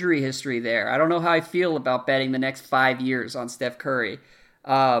sketchy injury history there. I don't know how I feel about betting the next 5 years on Steph Curry.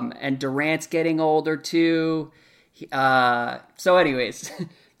 And Durant's getting older too. So anyways,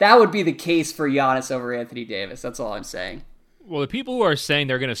 that would be the case for Giannis over Anthony Davis. That's all I'm saying. Well, the people who are saying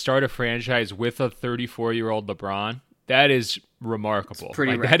they're going to start a franchise with a 34-year-old LeBron, that is remarkable. It's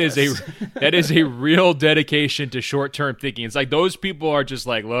pretty that is a real dedication to short-term thinking. It's like those people are just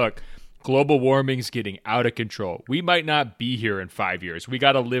like, look, global warming's getting out of control. We might not be here in 5 years. We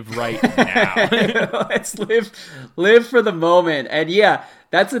got to live right now. Let's live for the moment. And yeah,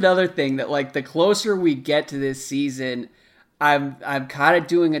 that's another thing that like the closer we get to this season, I'm kind of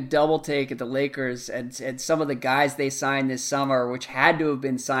doing a double take at the Lakers and some of the guys they signed this summer, which had to have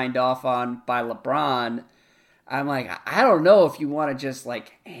been signed off on by LeBron. I'm like, I don't know if you want to just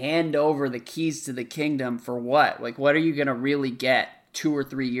like hand over the keys to the kingdom for what? Like, what are you going to really get 2 or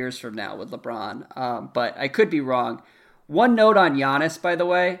 3 years from now with LeBron? But I could be wrong. One note on Giannis, by the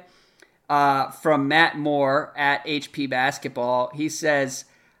way, from Matt Moore at HP Basketball. He says,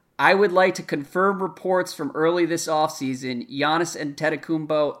 I would like to confirm reports from early this offseason. Giannis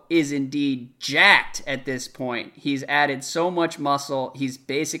Antetokounmpo is indeed jacked at this point. He's added so much muscle. He's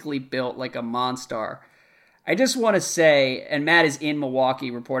basically built like a monster. I just want to say, and Matt is in Milwaukee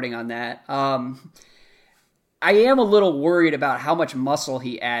reporting on that, I am a little worried about how much muscle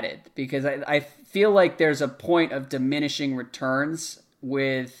he added because I feel like there's a point of diminishing returns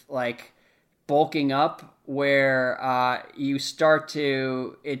with like bulking up where it starts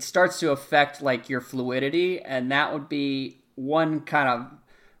to affect like your fluidity, and that would be one kind of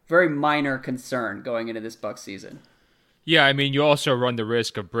very minor concern going into this Bucks season. Yeah, I mean, you also run the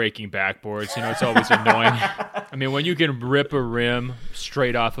risk of breaking backboards. You know, it's always annoying. I mean, when you can rip a rim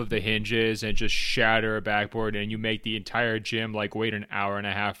straight off of the hinges and just shatter a backboard, and you make the entire gym like wait an hour and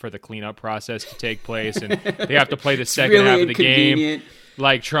a half for the cleanup process to take place, and they have to play the second really half of the game,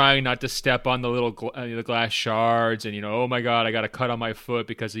 like trying not to step on the little the glass shards, and oh my god, I got a cut on my foot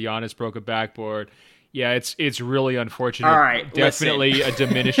because the Giannis broke a backboard. Yeah, it's really unfortunate. All right, definitely listen. A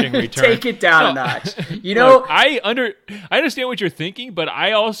diminishing return. Take it down a notch. Look, I understand what you're thinking, but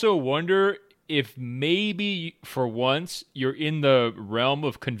I also wonder if maybe for once you're in the realm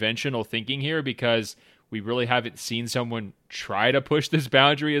of conventional thinking here, because we really haven't seen someone try to push this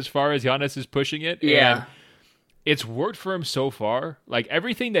boundary as far as Giannis is pushing it. Yeah. And it's worked for him so far. Like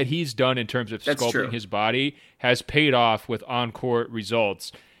everything that he's done in terms of sculpting his body has paid off with on-court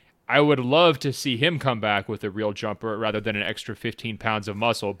results. I would love to see him come back with a real jumper rather than an extra 15 pounds of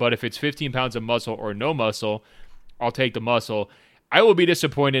muscle. But if it's 15 pounds of muscle or no muscle, I'll take the muscle. I will be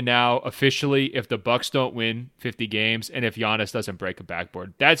disappointed now officially if the Bucks don't win 50 games and if Giannis doesn't break a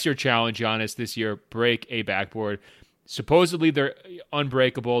backboard. That's your challenge, Giannis, this year. Break a backboard. Supposedly they're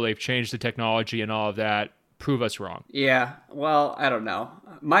unbreakable. They've changed the technology and all of that. Prove us wrong. Yeah, well, I don't know.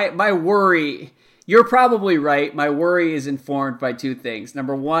 My worry... You're probably right. My worry is informed by two things.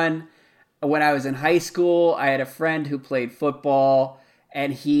 Number one, when I was in high school, I had a friend who played football,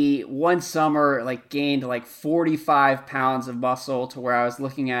 and he one summer gained 45 pounds of muscle to where I was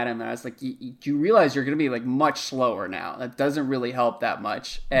looking at him and I was like, do you realize you're going to be much slower now? That doesn't really help that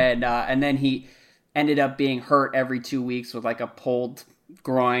much. And then he ended up being hurt every 2 weeks with a pulled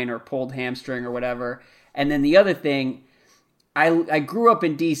groin or pulled hamstring or whatever. And then the other thing, I grew up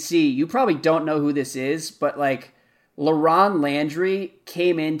in D.C. You probably don't know who this is, but LaRon Landry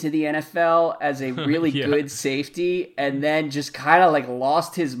came into the NFL as a really good safety and then just kind of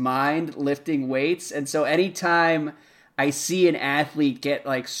lost his mind lifting weights. And so anytime I see an athlete get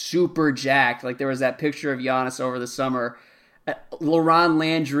super jacked, there was that picture of Giannis over the summer, LaRon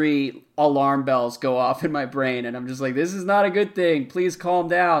Landry alarm bells go off in my brain, and I'm just this is not a good thing. Please calm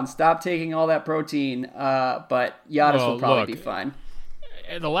down. Stop taking all that protein. But Giannis will probably be fine.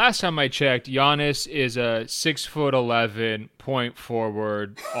 The last time I checked, Giannis is a 6'11" point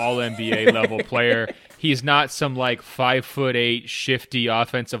forward, all NBA level player. He's not some 5'8" shifty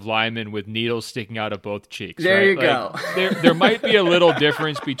offensive lineman with needles sticking out of both cheeks. There right? you go. There might be a little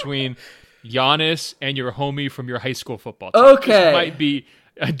difference between Giannis and your homie from your high school football team. Okay, this might be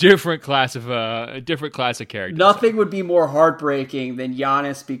a different class of characters. Nothing would be more heartbreaking than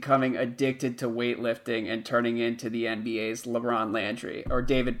Giannis becoming addicted to weightlifting and turning into the NBA's LeBron Landry or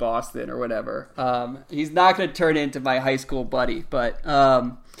David Boston or whatever. He's not going to turn into my high school buddy, but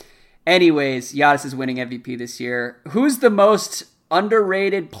anyways, Giannis is winning MVP this year. Who's the most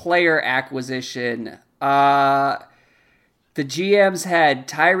underrated player acquisition? The GMs had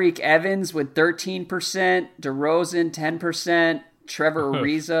Tyreek Evans with 13%, DeRozan 10%, Trevor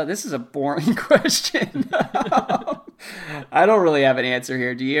Ariza. This is a boring question. I don't really have an answer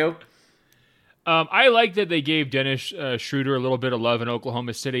here. Do you? I like that they gave Dennis Schroeder a little bit of love in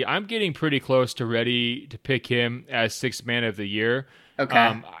Oklahoma City. I'm getting pretty close to ready to pick him as sixth man of the year.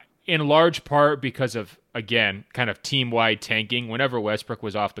 Okay. In large part because of, again, kind of team-wide tanking. Whenever Westbrook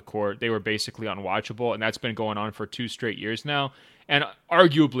was off the court, they were basically unwatchable, and that's been going on for 2 straight years now. and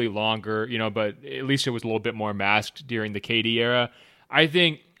arguably longer, but at least it was a little bit more masked during the KD era. I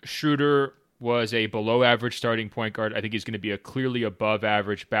think Schroeder was a below average starting point guard. I think he's going to be a clearly above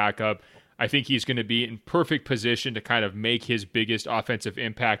average backup. I think he's going to be in perfect position to kind of make his biggest offensive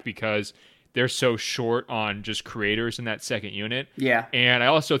impact because they're so short on just creators in that second unit. Yeah. And I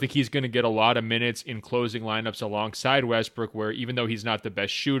also think he's going to get a lot of minutes in closing lineups alongside Westbrook, where even though he's not the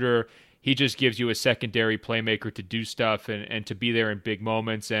best shooter, he just gives you a secondary playmaker to do stuff and to be there in big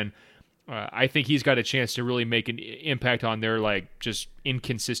moments. And I think he's got a chance to really make an impact on their just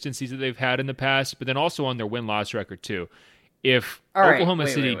inconsistencies that they've had in the past, but then also on their win-loss record too. If Oklahoma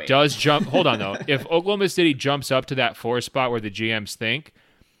City does jump, hold on though, if Oklahoma City jumps up to that 4 spot where the GMs think,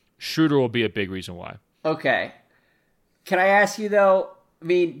 Schroeder will be a big reason why. Okay. Can I ask you though,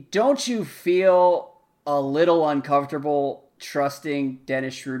 don't you feel a little uncomfortable trusting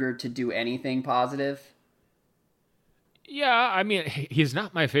Dennis Schroeder to do anything positive? Yeah, he's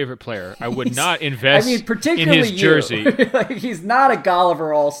not my favorite player. I would not invest particularly in his jersey. He's not a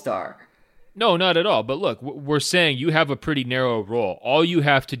Golliver all-star. No, not at all. But look, we're saying you have a pretty narrow role. All you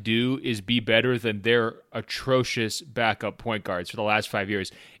have to do is be better than their atrocious backup point guards for the last 5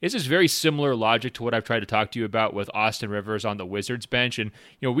 years. This is very similar logic to what I've tried to talk to you about with Austin Rivers on the Wizards bench. And,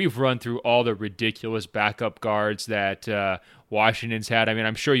 we've run through all the ridiculous backup guards that Washington's had.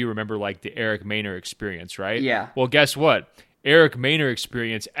 I'm sure you remember the Eric Maynor experience, right? Yeah. Well, guess what? Eric Maynor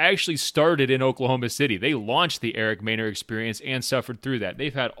experience actually started in Oklahoma City. They launched the Eric Maynor experience and suffered through that.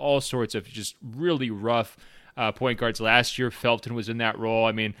 They've had all sorts of just really rough point guards. Last year, Felton was in that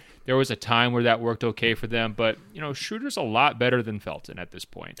role. There was a time where that worked okay for them, but Schroeder's a lot better than Felton at this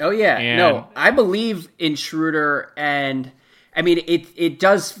point. Oh yeah, no, I believe in Schroeder, and it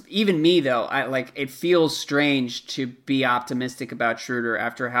does. Even me though, it feels strange to be optimistic about Schroeder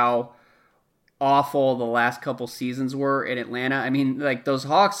after how awful the last couple seasons were in Atlanta. Those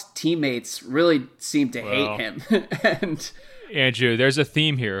Hawks teammates really seem to hate him. And Andrew, there's a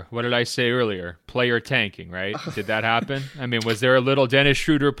theme here. What did I say earlier? Player tanking, right? Did that happen? Was there a little Dennis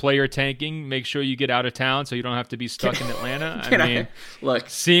Schroeder player tanking? Make sure you get out of town so you don't have to be stuck in Atlanta. Look,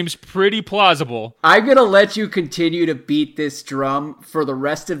 seems pretty plausible. I'm going to let you continue to beat this drum for the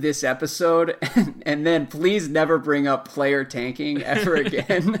rest of this episode, and then please never bring up player tanking ever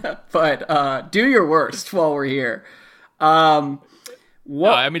again. But do your worst while we're here.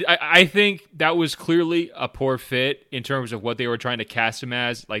 No, I think that was clearly a poor fit in terms of what they were trying to cast him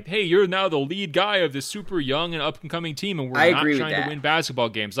as. Hey, you're now the lead guy of this super young and up-and-coming team, and we're not trying to win basketball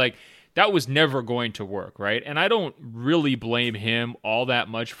games. That was never going to work, right? And I don't really blame him all that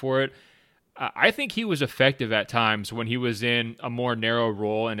much for it. I think he was effective at times when he was in a more narrow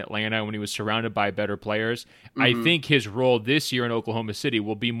role in Atlanta, when he was surrounded by better players. Mm-hmm. I think his role this year in Oklahoma City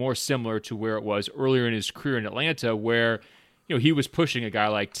will be more similar to where it was earlier in his career in Atlanta, where he was pushing a guy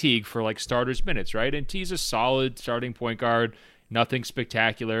like Teague for starters minutes, right? And Teague's a solid starting point guard, nothing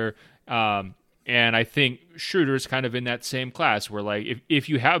spectacular. And I think Schroeder's kind of in that same class where if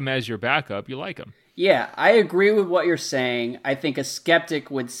you have him as your backup, you like him. Yeah, I agree with what you're saying. I think a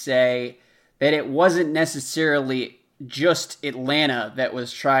skeptic would say that it wasn't necessarily just Atlanta that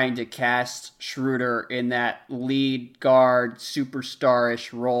was trying to cast Schroeder in that lead guard,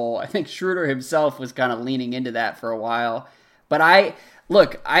 superstar-ish role. I think Schroeder himself was kind of leaning into that for a while. But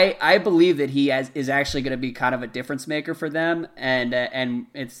I believe that he is actually going to be kind of a difference maker for them, and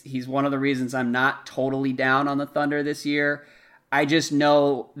he's one of the reasons I'm not totally down on the Thunder this year. I just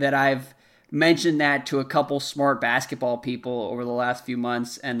know that I've mentioned that to a couple smart basketball people over the last few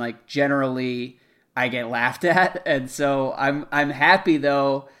months, and generally I get laughed at, and so I'm happy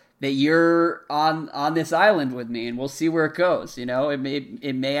though that you're on this island with me, and we'll see where it goes.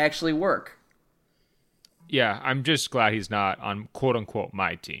 It may actually work. Yeah, I'm just glad he's not on quote-unquote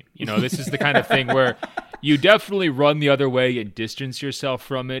my team. This is the kind of thing where you definitely run the other way and distance yourself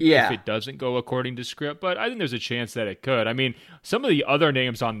from it if it doesn't go according to script, but I think there's a chance that it could. Some of the other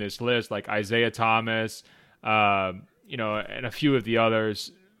names on this list, like Isaiah Thomas, and a few of the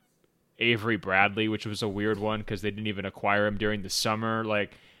others, Avery Bradley, which was a weird one because they didn't even acquire him during the summer.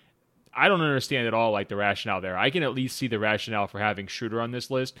 I don't understand at all the rationale there. I can at least see the rationale for having Schroeder on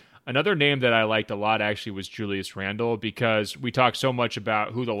this list. Another name that I liked a lot actually was Julius Randle, because we talked so much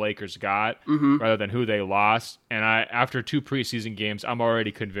about who the Lakers got rather than who they lost. And after 2 preseason games, I'm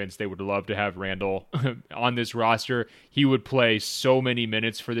already convinced they would love to have Randle on this roster. He would play so many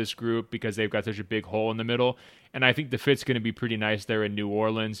minutes for this group because they've got such a big hole in the middle. And I think the fit's going to be pretty nice there in New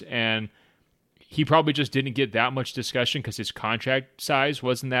Orleans. And he probably just didn't get that much discussion because his contract size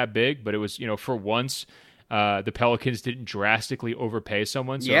wasn't that big, but it was, for once, the Pelicans didn't drastically overpay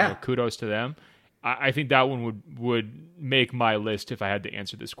someone, so kudos to them. I think that one would make my list if I had to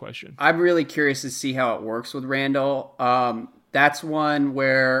answer this question. I'm really curious to see how it works with Randall. That's one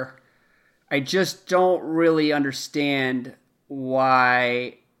where I just don't really understand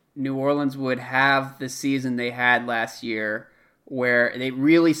why New Orleans would have the season they had last year, where they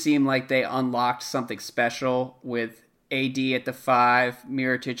really seemed like they unlocked something special with AD at the 5,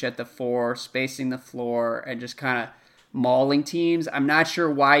 Mirotic at the 4, spacing the floor, and just kind of mauling teams. I'm not sure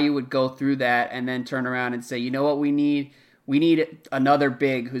why you would go through that and then turn around and say, you know what we need? We need another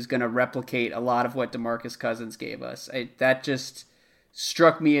big who's going to replicate a lot of what DeMarcus Cousins gave us. That just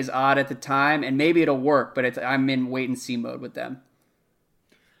struck me as odd at the time, and maybe it'll work, but I'm in wait-and-see mode with them.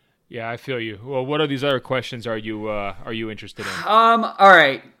 Yeah, I feel you. Well, what are these other questions are you interested in? All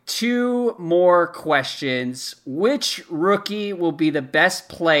right, 2 more questions. Which rookie will be the best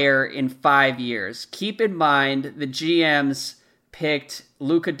player in 5 years? Keep in mind the GMs picked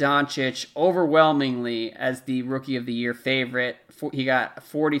Luka Doncic overwhelmingly as the Rookie of the Year favorite. He got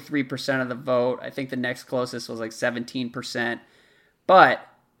 43% of the vote. I think the next closest was like 17%. But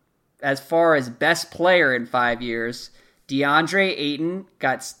as far as best player in 5 years, DeAndre Ayton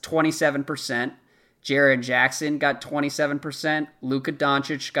got 27%. Jaren Jackson got 27%. Luka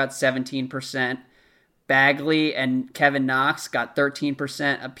Doncic got 17%. Bagley and Kevin Knox got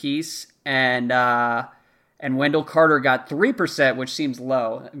 13% apiece. And Wendell Carter got 3%, which seems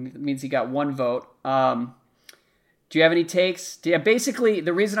low. It means he got 1 vote. Do you have any takes? Basically,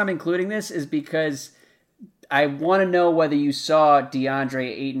 the reason I'm including this is because I want to know whether you saw DeAndre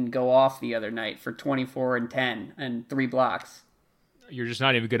Ayton go off the other night for 24 and 10 and 3 blocks. You're just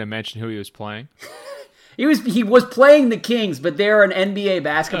not even going to mention who he was playing? He was playing the Kings, but they're an NBA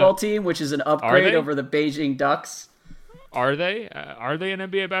basketball team, which is an upgrade over the Beijing Ducks. Are they? Are they an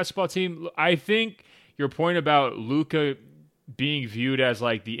NBA basketball team? I think your point about Luka being viewed as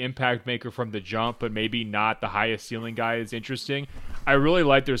like the impact maker from the jump, but maybe not the highest ceiling guy is interesting. I really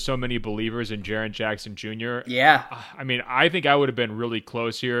like there's so many believers in Jaren Jackson Jr. Yeah. I mean, I think I would have been really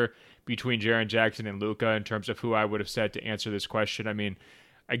close here between Jaren Jackson and Luka in terms of who I would have said to answer this question. I mean,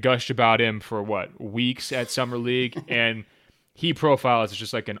 I gushed about him for weeks at Summer League, and he profiles as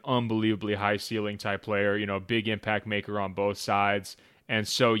just like an unbelievably high ceiling type player, big impact maker on both sides, and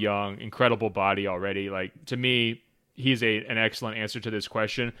so young, incredible body already. Like, to me, he's an excellent answer to this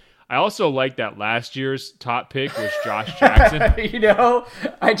question. I also like that last year's top pick was Josh Jackson.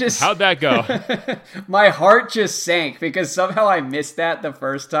 How'd that go? My heart just sank because somehow I missed that the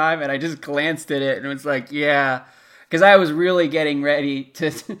first time, and I just glanced at it and was like, yeah, because I was really getting ready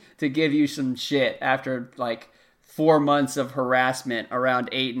to give you some shit after like 4 months of harassment around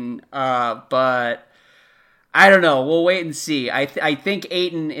Ayton, but I don't know. We'll wait and see. I think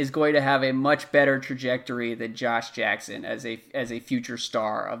Ayton is going to have a much better trajectory than Josh Jackson as a future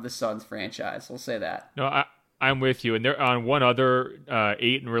star of the Suns franchise. We'll say that. No, I'm with you. And there, on one other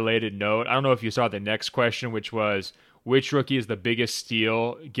Ayton-related note, I don't know if you saw the next question, which was, which rookie is the biggest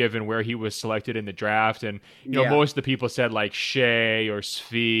steal given where he was selected in the draft? And most of the people said like Shea or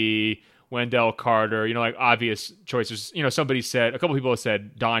Svi, Wendell Carter, like obvious choices. A couple people have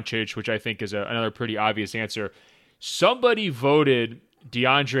said Doncic, which I think is another pretty obvious answer. Somebody voted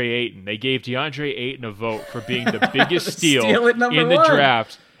DeAndre Ayton. They gave DeAndre Ayton a vote for being the biggest steal in the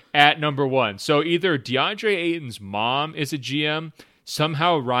draft at number 1. So either DeAndre Ayton's mom is a GM,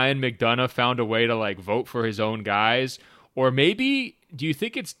 somehow Ryan McDonough found a way to like vote for his own guys, or maybe do you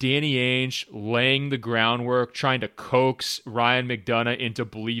think it's Danny Ainge laying the groundwork, trying to coax Ryan McDonough into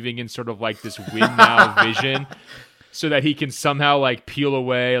believing in sort of like this win now vision so that he can somehow like peel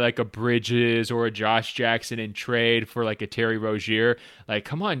away like a Bridges or a Josh Jackson in trade for like a Terry Rozier? Like,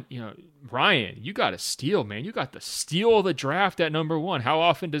 come on, Ryan, you got to steal, man. You got to steal the draft at number 1. How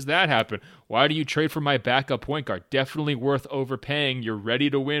often does that happen? Why do you trade for my backup point guard? Definitely worth overpaying. You're ready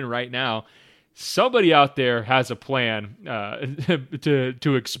to win right now. Somebody out there has a plan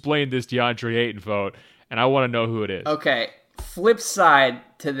to explain this DeAndre Ayton vote, and I want to know who it is. Okay, flip side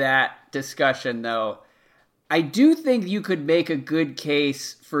to that discussion, though. I do think you could make a good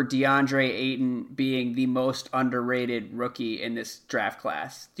case for DeAndre Ayton being the most underrated rookie in this draft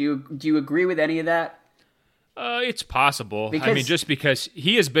class. Do you agree with any of that? It's possible. Just because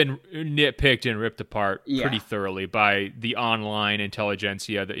he has been nitpicked and ripped apart pretty thoroughly by the online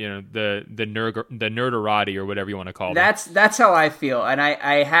intelligentsia, the nerderati or whatever you want to call it. That's how I feel, and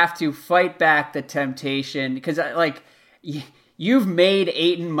I have to fight back the temptation because you've made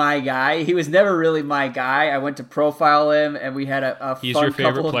Ayton my guy. He was never really my guy. I went to profile him, and we had a He's fun your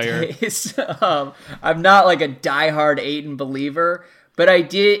favorite couple of player. days. I'm not like a diehard Ayton believer, but it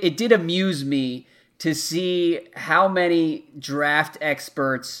did amuse me to see how many draft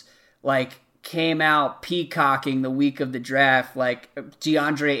experts like came out peacocking the week of the draft, like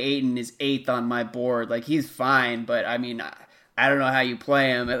DeAndre Ayton is 8th on my board. Like, he's fine, but I mean, I don't know how you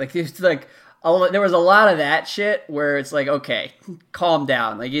play him. Like, there's like there was a lot of that shit where it's like, okay, calm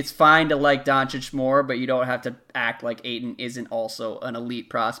down. Like, it's fine to like Doncic more, but you don't have to act like Ayton isn't also an elite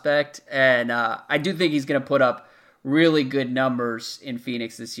prospect. And I do think he's going to put up really good numbers in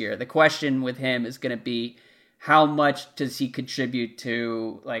Phoenix this year. The question with him is going to be, how much does he contribute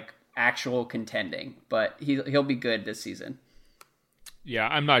to like actual contending? But he'll be good this season. Yeah,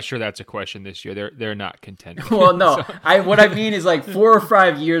 I'm not sure that's a question this year. They're not contending. Well, no. So. What I mean is, like, 4 or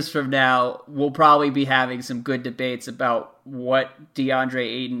 5 years from now, we'll probably be having some good debates about what DeAndre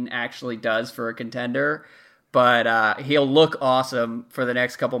Ayton actually does for a contender. But he'll look awesome for the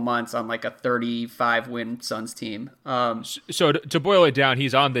next couple months on like a 35-win Suns team. So to boil it down,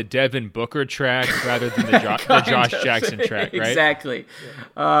 he's on the Devin Booker track rather than the Josh Jackson track, right? Exactly.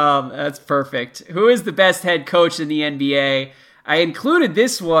 Yeah. That's perfect. Who is the best head coach in the NBA? I included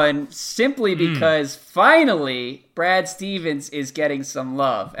this one simply because finally Brad Stevens is getting some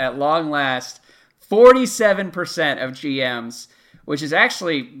love. At long last, 47% of GMs, which is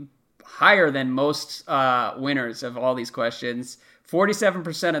actually higher than most winners of all these questions.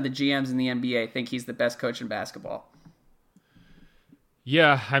 47% of the GMs in the NBA think he's the best coach in basketball.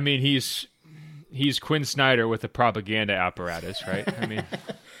 Yeah, I mean, he's Quinn Snyder with a propaganda apparatus, right? I mean,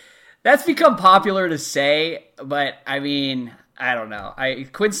 that's become popular to say, but I mean, I don't know.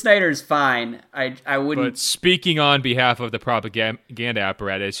 Quinn Snyder's fine. I wouldn't. But speaking on behalf of the propaganda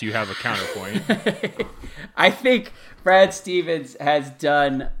apparatus, you have a counterpoint. I think Brad Stevens has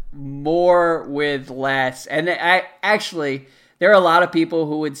done more with less. And there are a lot of people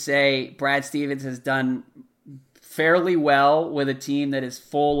who would say Brad Stevens has done fairly well with a team that is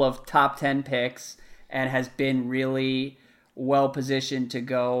full of top 10 picks and has been really well positioned to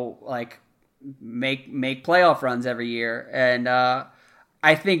go like make playoff runs every year. And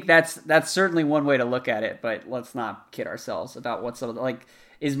I think that's certainly one way to look at it, but let's not kid ourselves about what some of the, like,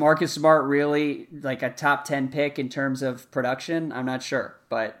 is Marcus Smart really like a top 10 pick in terms of production? I'm not sure,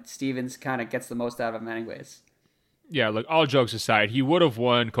 but Stevens kind of gets the most out of him anyways. Yeah, look, all jokes aside, he would have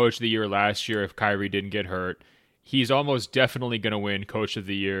won Coach of the Year last year if Kyrie didn't get hurt. He's almost definitely going to win Coach of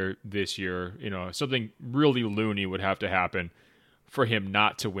the Year this year. You know, something really loony would have to happen for him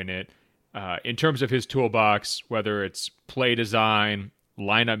not to win it. In terms of his toolbox, whether it's play design,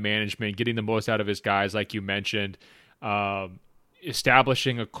 lineup management, getting the most out of his guys, like you mentioned,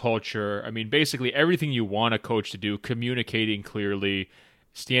 establishing a culture. I mean, basically everything you want a coach to do, communicating clearly,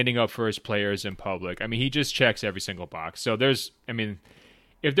 standing up for his players in public. I mean, he just checks every single box. So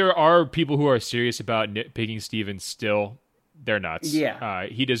if there are people who are serious about nitpicking Stevens still, they're nuts. Yeah.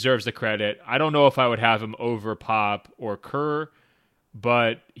 He deserves the credit. I don't know if I would have him over Pop or Kerr,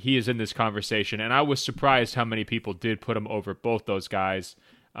 but he is in this conversation. And I was surprised how many people did put him over both those guys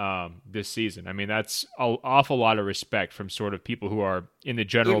this season. I mean, that's an awful lot of respect from sort of people who are in the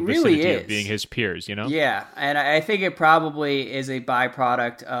general vicinity of being his peers, you know? Yeah, and I think it probably is a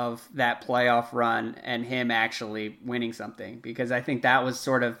byproduct of that playoff run and him actually winning something, because I think that was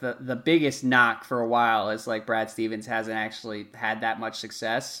sort of the biggest knock for a while, is like Brad Stevens hasn't actually had that much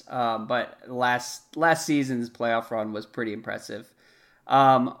success. But last season's playoff run was pretty impressive.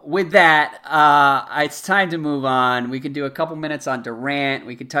 With that, it's time to move on. We could do a couple minutes on Durant.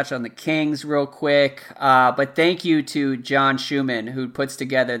 We could touch on the Kings real quick. But thank you to John Schumann, who puts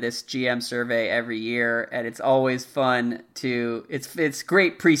together this GM survey every year, and it's always fun it's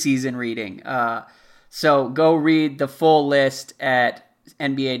great preseason reading. So go read the full list at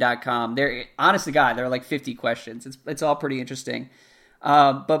NBA.com. Honest to God, there are like 50 questions. It's all pretty interesting.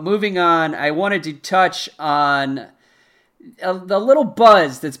 But moving on, I wanted to touch on the little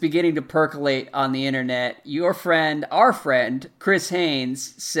buzz that's beginning to percolate on the internet. Our friend, Chris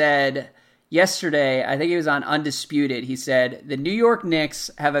Haynes, said yesterday, I think he was on Undisputed, he said, the New York Knicks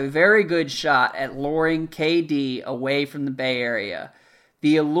have a very good shot at luring KD away from the Bay Area.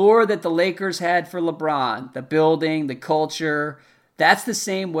 The allure that the Lakers had for LeBron, the building, the culture, that's the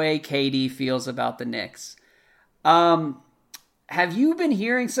same way KD feels about the Knicks. Have you been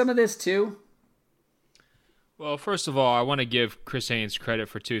hearing some of this too? Well, first of all, I want to give Chris Haynes credit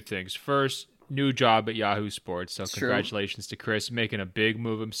for two things. First, new job at Yahoo Sports, so congratulations to Chris, making a big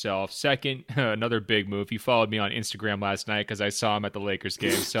move himself. Second, another big move. He followed me on Instagram last night because I saw him at the Lakers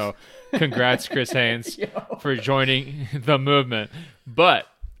game. So congrats, Chris Haynes, for joining the movement. But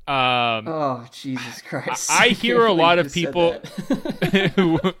oh, Jesus Christ. I hear a lot of people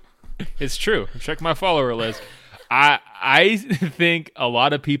who it's true. Check my follower list. I think a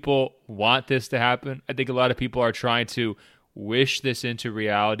lot of people want this to happen. I think a lot of people are trying to wish this into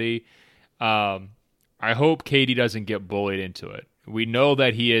reality. I hope KD doesn't get bullied into it. We know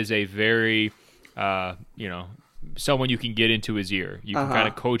that he is a very, someone you can get into his ear. You can kind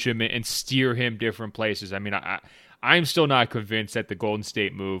of coach him and steer him different places. I mean, I'm still not convinced that the Golden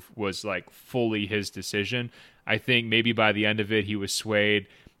State move was like fully his decision. I think maybe by the end of it, he was swayed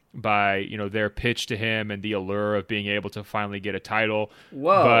by, their pitch to him and the allure of being able to finally get a title.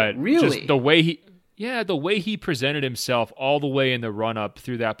 Whoa, but really? Just the way he presented himself all the way in the run-up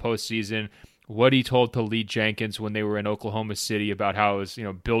through that postseason, what he told Khalid Jenkins when they were in Oklahoma City about how it was,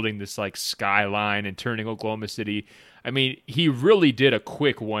 building this like skyline and turning Oklahoma City. I mean, he really did a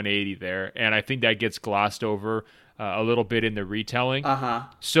quick 180 there, and I think that gets glossed over a little bit in the retelling.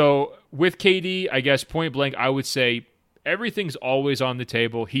 So with KD, I guess point blank, I would say everything's always on the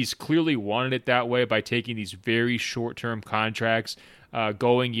table. He's clearly wanted it that way by taking these very short-term contracts,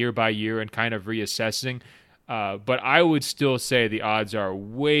 going year by year and kind of reassessing. But I would still say the odds are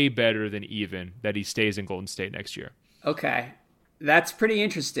way better than even that he stays in Golden State next year. Okay. That's pretty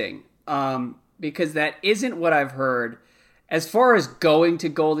interesting, because that isn't what I've heard. As far as going to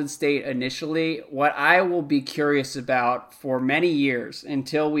Golden State initially, what I will be curious about for many years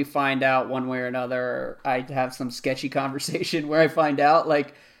until we find out one way or another, or I have some sketchy conversation where I find out,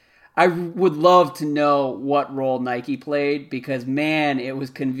 like, I would love to know what role Nike played, because, man, it was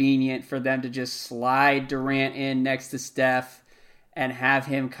convenient for them to just slide Durant in next to Steph and have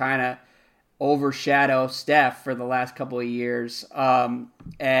him kind of overshadow Steph for the last couple of years. And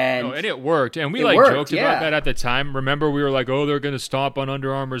it worked. And we joked about that at the time. Remember, we were like, oh, they're going to stomp on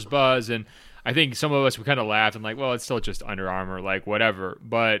Under Armour's buzz. And I think some of us, we kind of laughed and like, well, it's still just Under Armour, like whatever.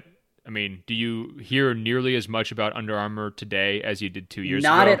 But I mean, do you hear nearly as much about Under Armour today as you did 2 years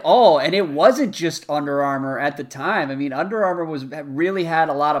ago? Not at all. And it wasn't just Under Armour at the time. I mean, Under Armour really had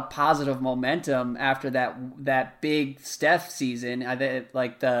a lot of positive momentum after that big Steph season,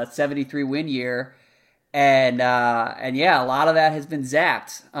 like the 73 win year. And yeah, a lot of that has been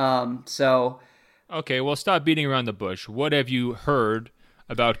zapped. Okay, well, stop beating around the bush. What have you heard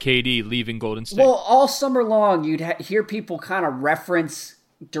about KD leaving Golden State? Well, all summer long, you'd hear people kind of reference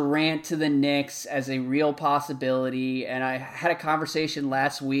Durant to the Knicks as a real possibility, and I had a conversation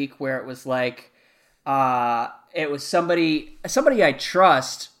last week where it was like, it was somebody I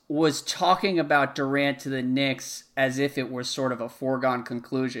trust was talking about Durant to the Knicks as if it was sort of a foregone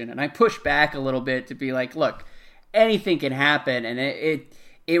conclusion, and I pushed back a little bit to be like, look, anything can happen, and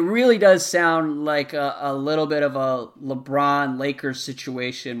it really does sound like a little bit of a LeBron Lakers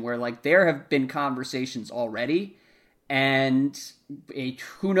situation where like there have been conversations already. And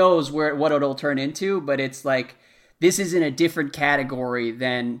who knows what it'll turn into, but it's like this is in a different category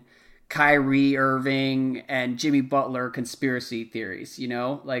than Kyrie Irving and Jimmy Butler conspiracy theories,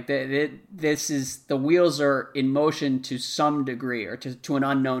 Like this is, the wheels are in motion to some degree, or to an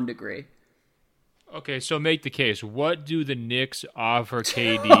unknown degree. Okay, so make the case. What do the Knicks offer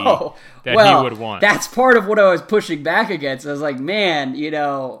KD he would want? That's part of what I was pushing back against. I was like, man,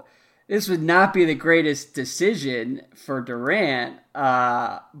 this would not be the greatest decision for Durant,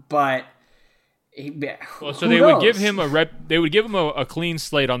 but they would give him They would give him a clean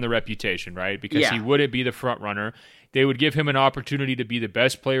slate on the reputation, right? Because he wouldn't be the front runner. They would give him an opportunity to be the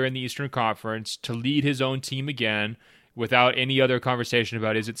best player in the Eastern Conference, to lead his own team again, without any other conversation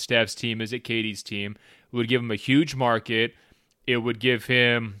about is it Steph's team, is it KD's team. It would give him a huge market. It would give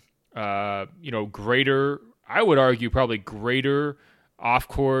him, greater. I would argue probably greater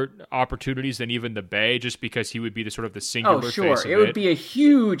off-court opportunities than even the Bay, just because he would be the sort of the singular face of it. It would be a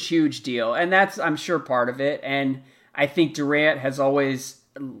huge, huge deal, and that's, I'm sure, part of it. And I think Durant has always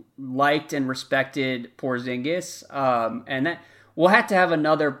liked and respected Porzingis, and that we'll have to have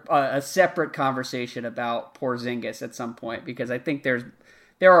a separate conversation about Porzingis at some point, because I think there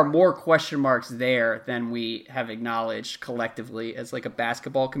are more question marks there than we have acknowledged collectively as like a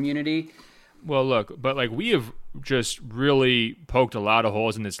basketball community. Well, look, but like we have just really poked a lot of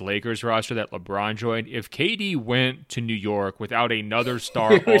holes in this Lakers roster that LeBron joined. If KD went to New York without another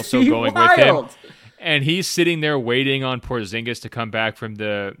star also going with him, and he's sitting there waiting on Porzingis to come back from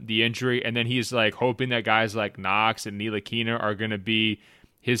the injury, and then he's like hoping that guys like Knox and Ntilikina are going to be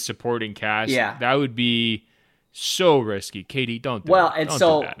his supporting cast, that would be so risky. KD, don't do that. Don't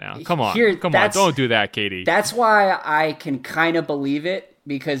do that now. Come on, don't do that, KD. That's why I can kind of believe it,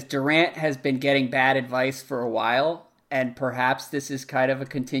 because Durant has been getting bad advice for a while, and perhaps this is kind of a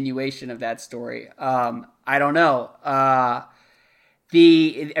continuation of that story. I don't know.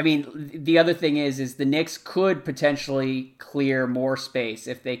 The other thing is the Knicks could potentially clear more space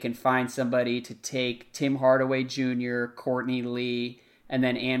if they can find somebody to take Tim Hardaway Jr., Courtney Lee, and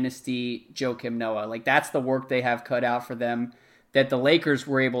then amnesty Joakim Noah. Like, that's the work they have cut out for them that the Lakers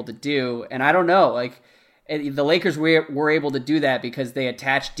were able to do. And I don't know, like, the Lakers were able to do that because they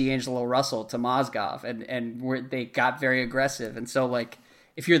attached D'Angelo Russell to Mozgov, and they got very aggressive. And so, like,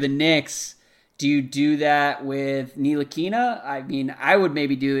 if you're the Knicks, do you do that with Ntilikina? I mean, I would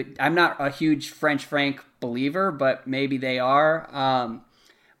maybe do it. I'm not a huge French Frank believer, but maybe they are.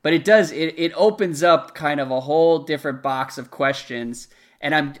 But it opens up kind of a whole different box of questions.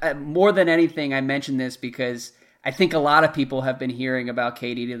 And I'm more than anything, I mentioned this because I think a lot of people have been hearing about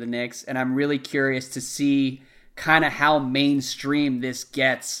KD to the Knicks, and I'm really curious to see kind of how mainstream this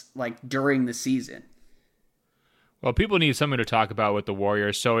gets, like, during the season. Well, people need something to talk about with the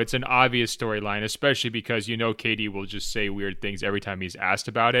Warriors, so it's an obvious storyline, especially because KD will just say weird things every time he's asked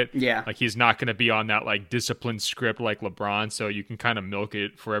about it. Yeah. Like, he's not going to be on that, like, disciplined script like LeBron, so you can kind of milk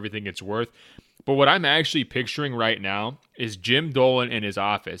it for everything it's worth. But what I'm actually picturing right now is Jim Dolan in his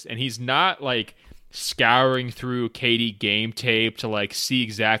office, and he's not, like, scouring through KD game tape to, like, see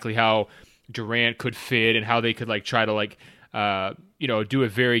exactly how Durant could fit and how they could, like, try to, like, do a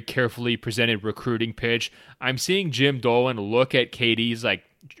very carefully presented recruiting pitch. I'm seeing Jim Dolan look at KD's, like,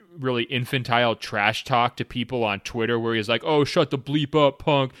 really infantile trash talk to people on Twitter where he's like, oh, shut the bleep up,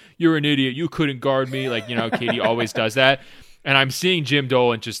 punk. You're an idiot. You couldn't guard me. Like, KD always does that. And I'm seeing Jim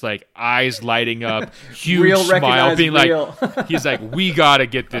Dolan just, like, eyes lighting up, huge real smile, being real. like, he's like, we got to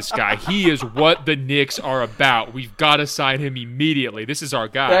get this guy. He is what the Knicks are about. We've got to sign him immediately. This is our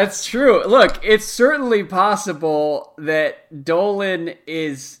guy. That's true. Look, it's certainly possible that Dolan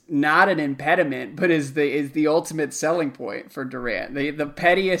is not an impediment, but is the ultimate selling point for Durant, the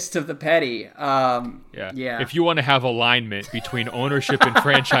pettiest of the petty. Yeah. If you want to have alignment between ownership and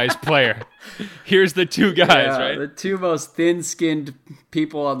franchise player, here's the two guys, right? The two most thin-skinned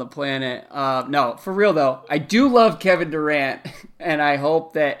people on the planet. No, for real though, I do love Kevin Durant, and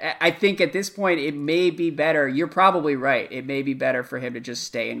I think at this point it may be better. You're probably right. It may be better for him to just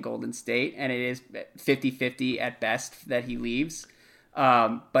stay in Golden State, and it is 50-50 at best that he leaves.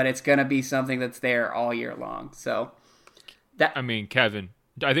 But it's going to be something that's there all year long. So Kevin,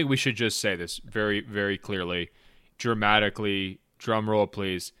 I think we should just say this very, very clearly, dramatically, drum roll,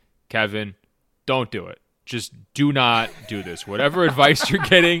 please. Kevin, don't do it. Just do not do this. Whatever advice you're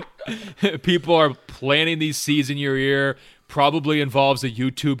getting, people are planting these seeds in your ear, probably involves a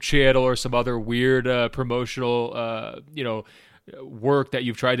YouTube channel or some other weird promotional, work that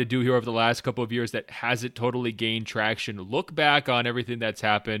you've tried to do here over the last couple of years that hasn't totally gained traction. Look back on everything that's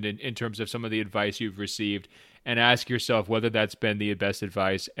happened in terms of some of the advice you've received and ask yourself whether that's been the best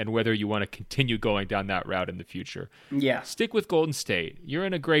advice and whether you want to continue going down that route in the future. Yeah. Stick with Golden State. You're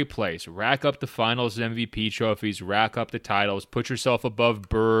in a great place. Rack up the finals MVP trophies, rack up the titles, put yourself above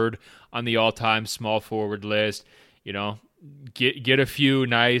Bird on the all-time small forward list. Get a few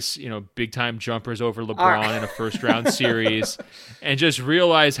nice, big time jumpers over LeBron in a first round series, and just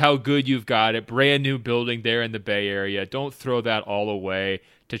realize how good you've got it. Brand new building there in the Bay Area. Don't throw that all away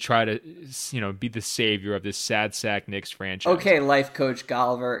to try to, be the savior of this sad sack Knicks franchise. Okay, life coach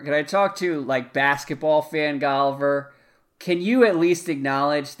Golliver. Can I talk to, like, basketball fan Golliver? Can you at least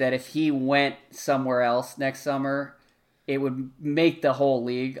acknowledge that if he went somewhere else next summer, it would make the whole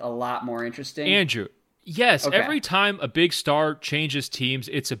league a lot more interesting? Andrew. Yes, okay. Every time a big star changes teams,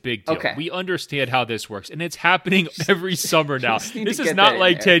 it's a big deal. Okay. We understand how this works, and it's happening every summer now. This is not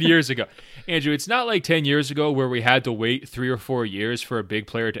like 10 years ago. Andrew, it's not like 10 years ago where we had to wait 3 or 4 years for a big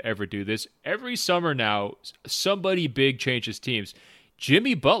player to ever do this. Every summer now, somebody big changes teams.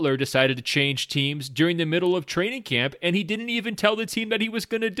 Jimmy Butler decided to change teams during the middle of training camp, and he didn't even tell the team that he was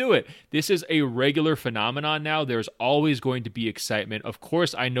going to do it. This is a regular phenomenon now. There's always going to be excitement. Of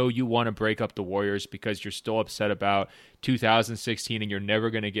course, I know you want to break up the Warriors because you're still upset about 2016, and you're never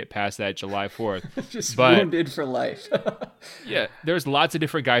going to get past that July 4th. Just wounded for life. Yeah, there's lots of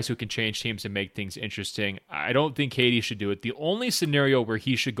different guys who can change teams and make things interesting. I don't think KD should do it. The only scenario where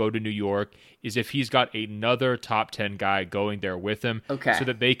he should go to New York is if he's got another top 10 guy going there with him, so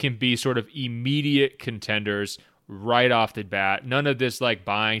that they can be sort of immediate contenders right off the bat. None of this, like,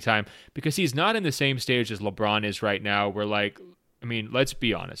 buying time, because he's not in the same stage as LeBron is right now, where, like, let's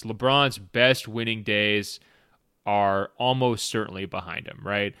be honest, LeBron's best winning days are almost certainly behind him,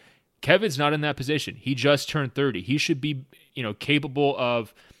 right? Kevin's not in that position. He just turned 30. He should be, capable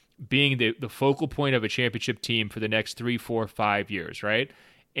of being the focal point of a championship team for the next 3, 4, 5 years, right?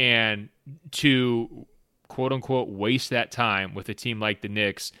 And to, quote unquote, waste that time with a team like the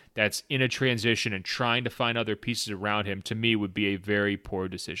Knicks that's in a transition and trying to find other pieces around him, to me, would be a very poor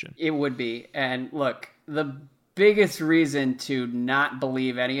decision. It would be. And look, the biggest reason to not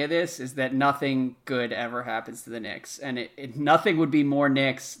believe any of this is that nothing good ever happens to the Knicks. And nothing would be more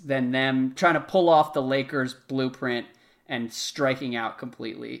Knicks than them trying to pull off the Lakers blueprint and striking out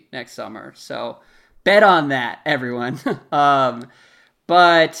completely next summer. So bet on that, everyone.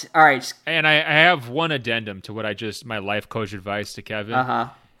 But all right. And I have one addendum to my life coach advice to Kevin.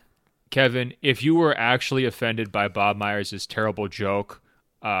 Kevin, if you were actually offended by Bob Myers' terrible joke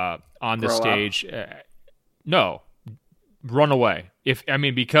on the stage, no, run away.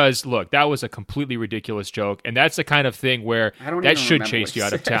 Because look, that was a completely ridiculous joke, and that's the kind of thing where that should chase you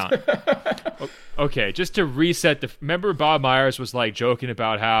out of town. Okay, just to reset remember Bob Myers was like joking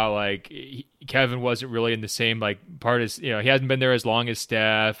about how like Kevin wasn't really in the same like part as, he hasn't been there as long as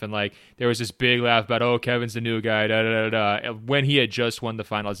Steph, and like there was this big laugh about, oh, Kevin's the new guy, when he had just won the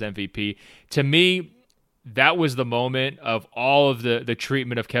Finals MVP. To me, that was the moment of all of the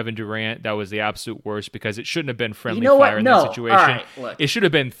treatment of Kevin Durant that was the absolute worst, because it shouldn't have been friendly fire in that situation. Right, it should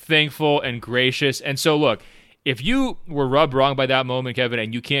have been thankful and gracious. And so, look, if you were rubbed wrong by that moment, Kevin,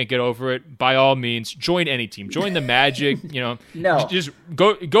 and you can't get over it, by all means, join any team. Join the Magic, No. Just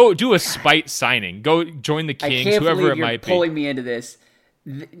go do a spite signing. Go join the Kings, whoever it might be. You're pulling me into this.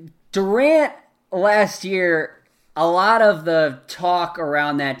 Durant last year, a lot of the talk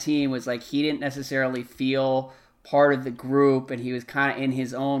around that team was like he didn't necessarily feel part of the group and he was kind of in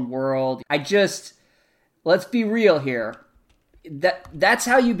his own world. Let's be real here. That's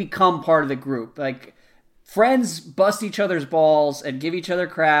how you become part of the group. Like, friends bust each other's balls and give each other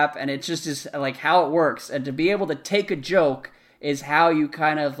crap, and it's just like how it works. And to be able to take a joke is how you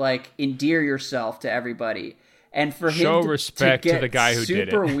kind of like endear yourself to everybody. And for show him respect to the guy who did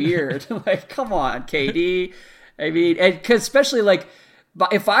it. Super weird. Like, come on, KD. I mean, because especially like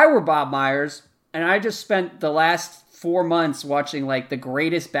if I were Bob Myers and I just spent the last 4 months watching like the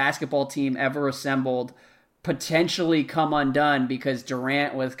greatest basketball team ever assembled potentially come undone because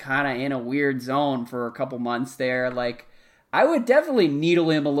Durant was kind of in a weird zone for a couple months there, like I would definitely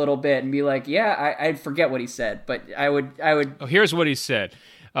needle him a little bit and be like, yeah, I'd forget what he said, but I would. Oh, here's what he said.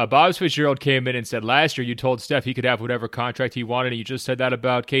 Bob Fitzgerald came in and said, last year you told Steph he could have whatever contract he wanted, and you just said that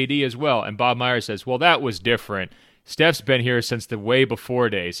about KD as well. And Bob Myers says, well, that was different. Steph's been here since the way before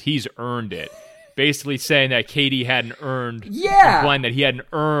days. He's earned it. Basically saying that KD hadn't earned, implying that he hadn't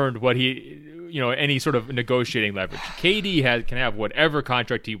earned what he, any sort of negotiating leverage. KD can have whatever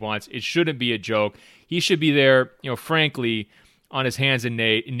contract he wants. It shouldn't be a joke. He should be there, frankly, on his hands and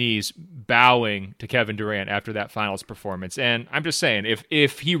knees, bowing to Kevin Durant after that finals performance. And I'm just saying,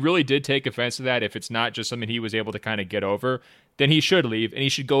 if he really did take offense to that, if it's not just something he was able to kind of get over, then he should leave, and he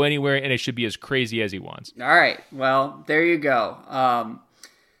should go anywhere, and it should be as crazy as he wants. All right. Well, there you go.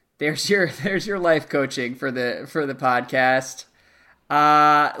 There's your life coaching for the podcast.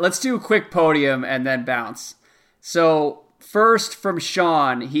 Let's do a quick podium and then bounce. So first from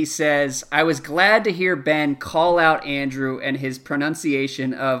Sean, he says, I was glad to hear Ben call out Andrew and his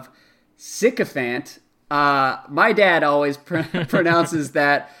pronunciation of sycophant. My dad always pronounces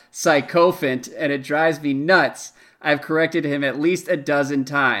that sycophant, and it drives me nuts. I've corrected him at least a dozen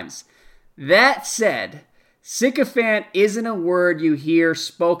times. That said, sycophant isn't a word you hear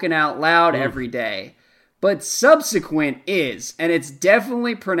spoken out loud every day, but subsequent is, and it's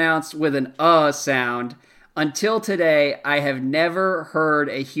definitely pronounced with an sound. Until today, I have never heard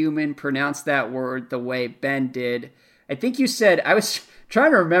a human pronounce that word the way Ben did. I think you said, I was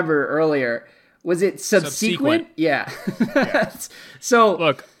trying to remember earlier, was it subsequent? Yeah. So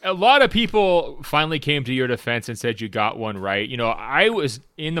look, a lot of people finally came to your defense and said you got one right. I was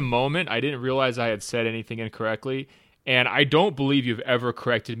in the moment. I didn't realize I had said anything incorrectly. And I don't believe you've ever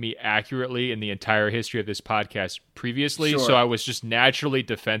corrected me accurately in the entire history of this podcast previously. Sure. So I was just naturally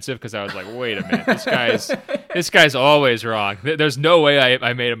defensive because I was like, wait a minute, this guy's always wrong. There's no way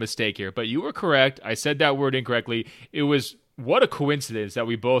I made a mistake here. But you were correct. I said that word incorrectly. It was, what a coincidence that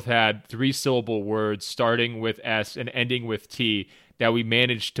we both had 3-syllable words starting with S and ending with T that we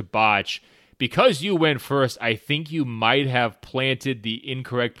managed to botch. Because you went first, I think you might have planted the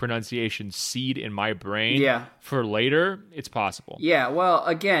incorrect pronunciation seed in my brain for later. It's possible. Yeah, well,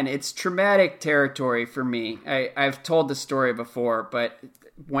 again, it's traumatic territory for me. I've told the story before, but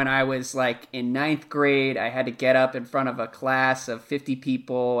when I was like in 9th grade, I had to get up in front of a class of 50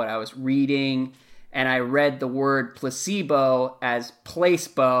 people, and I was reading, and I read the word placebo as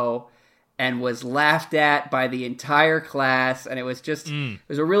placebo, and was laughed at by the entire class, and it was just, it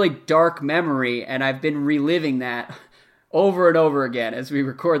was a really dark memory, and I've been reliving that over and over again as we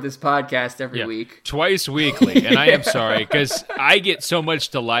record this podcast every week. Twice weekly, and I am sorry, because I get so much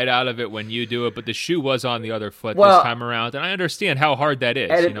delight out of it when you do it, but the shoe was on the other foot this time around, and I understand how hard that is.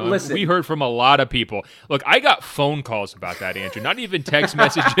 Listen, we heard from a lot of people. Look, I got phone calls about that, Andrew, not even text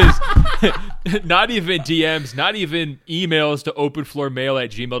messages, not even DMs, not even emails to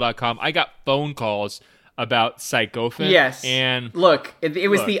openfloormail@gmail.com. I got phone calls about sycophant. Yes. And look, it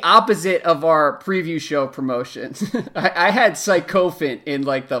was the opposite of our preview show promotions. I had sycophant in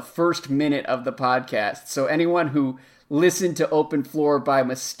like the first minute of the podcast. So anyone who listened to Open Floor by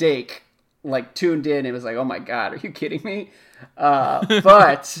mistake, like tuned in and was like, oh my God, are you kidding me?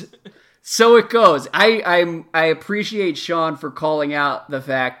 But so it goes. I appreciate Sean for calling out the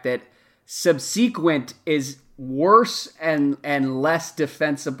fact that subsequent is worse and less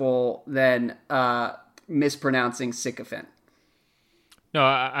defensible than mispronouncing sycophant. No,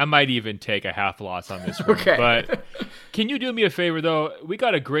 I might even take a half loss on this one. Okay. But can you do me a favor, though? We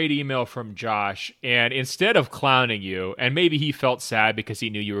got a great email from Josh, and instead of clowning you, and maybe he felt sad because he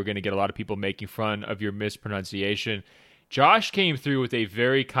knew you were going to get a lot of people making fun of your mispronunciation, Josh came through with a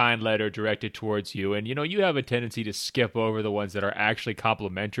very kind letter directed towards you. And, you have a tendency to skip over the ones that are actually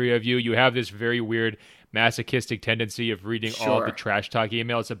complimentary of you. You have this very weird masochistic tendency of reading all of the trash talk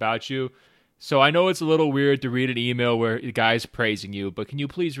emails about you. So I know it's a little weird to read an email where the guy's praising you, but can you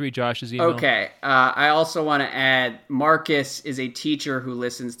please read Josh's email? Okay. I also want to add, Marcus is a teacher who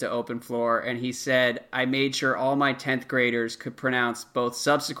listens to Open Floor, and he said, I made sure all my 10th graders could pronounce both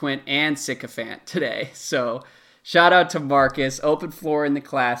subsequent and sycophant today. So shout out to Marcus. Open Floor in the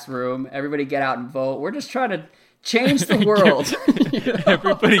classroom. Everybody get out and vote. We're just trying to change the world.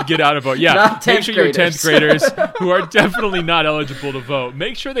 Everybody get out and vote. Yeah, make sure your 10th graders who are definitely not eligible to vote,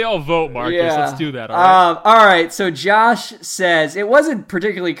 make sure they all vote, Marcus. Yeah. Let's do that. All right. All right. So Josh says, it wasn't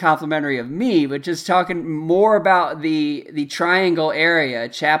particularly complimentary of me, but just talking more about the triangle area,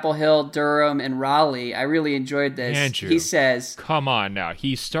 Chapel Hill, Durham, and Raleigh. I really enjoyed this. Andrew, he says, come on now.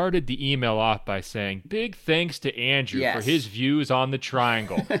 He started the email off by saying, big thanks to Andrew for his views on the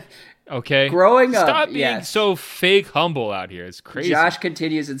triangle. Okay. Growing up, stop being so fake humble out here. It's crazy. Josh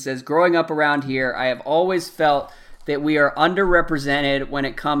continues and says, growing up around here, I have always felt that we are underrepresented when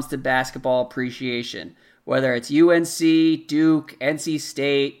it comes to basketball appreciation. Whether it's UNC, Duke, NC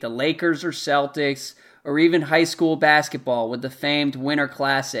State, the Lakers or Celtics, or even high school basketball with the famed Winter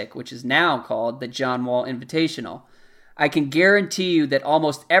Classic, which is now called the John Wall Invitational. I can guarantee you that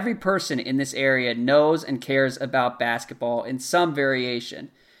almost every person in this area knows and cares about basketball in some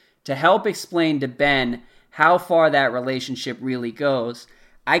variation. To help explain to Ben how far that relationship really goes,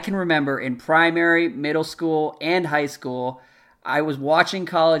 I can remember in primary, middle school, and high school, I was watching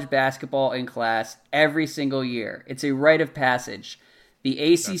college basketball in class every single year. It's a rite of passage. The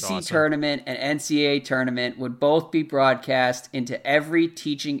ACC tournament and NCAA tournament would both be broadcast into every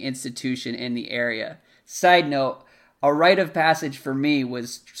teaching institution in the area. Side note, a rite of passage for me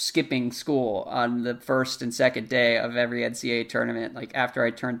was skipping school on the first and second day of every NCAA tournament, like after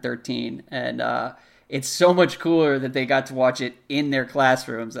I turned 13. And it's so much cooler that they got to watch it in their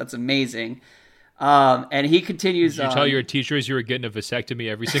classrooms. That's amazing. And he continues. Did you tell your teachers you were getting a vasectomy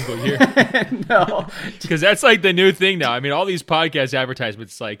every single year? No. Because that's like the new thing now. I mean, all these podcast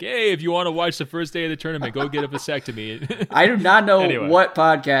advertisements, like, hey, if you want to watch the first day of the tournament, go get a vasectomy. I do not know what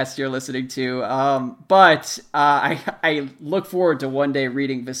podcast you're listening to, but I look forward to one day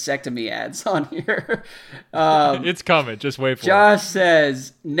reading vasectomy ads on here. It's coming. Just wait for it. Josh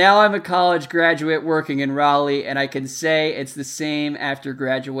says, now I'm a college graduate working in Raleigh, and I can say it's the same after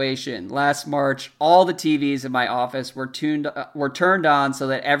graduation. Last March, all the TVs in my office were turned on so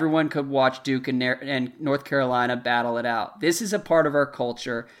that everyone could watch Duke and North Carolina battle it out. This is a part of our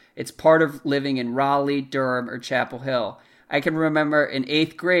culture. It's part of living in Raleigh, Durham, or Chapel Hill. I can remember in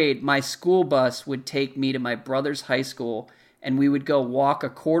 8th grade, my school bus would take me to my brother's high school, and we would go walk a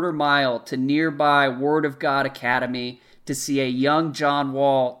quarter mile to nearby Word of God Academy to see a young John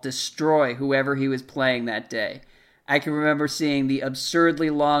Wall destroy whoever he was playing that day. I can remember seeing the absurdly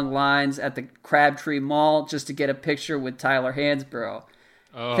long lines at the Crabtree Mall just to get a picture with Tyler Hansbrough.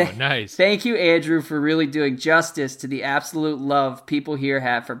 Oh, nice. Thank you, Andrew, for really doing justice to the absolute love people here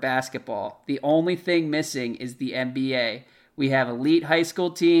have for basketball. The only thing missing is the NBA. We have elite high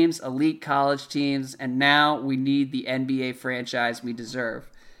school teams, elite college teams, and now we need the NBA franchise we deserve.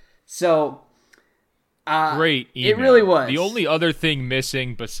 So, great email. It really was. The only other thing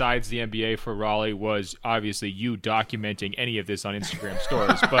missing besides the NBA for Raleigh was obviously you documenting any of this on Instagram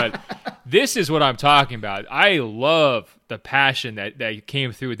stories. But this is what I'm talking about. I love the passion that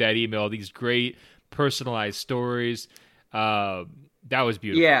came through with that email, these great personalized stories. That was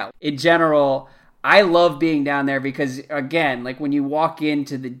beautiful. Yeah, in general, I love being down there because, again, like when you walk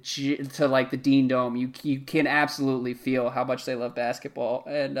into the Dean Dome, you can absolutely feel how much they love basketball.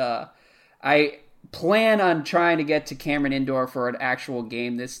 And I plan on trying to get to Cameron Indoor for an actual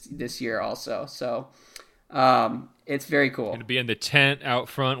game this year also. So It's very cool. Going to be in the tent out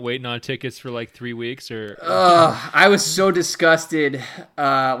front waiting on tickets for like 3 weeks or... I was so disgusted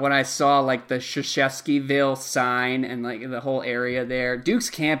when I saw like the Krzyzewskiville sign and like the whole area there. Duke's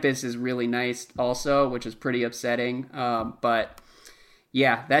campus is really nice also, which is pretty upsetting. But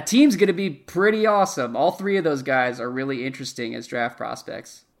yeah, that team's going to be pretty awesome. All three of those guys are really interesting as draft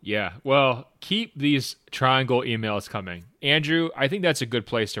prospects. Yeah, well, keep these triangle emails coming. Andrew, I think that's a good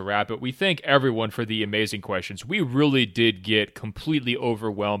place to wrap it. We thank everyone for the amazing questions. We really did get completely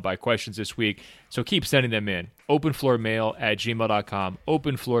overwhelmed by questions this week, so keep sending them in. openfloormail@gmail.com,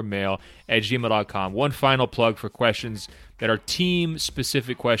 openfloormail@gmail.com. One final plug for questions that are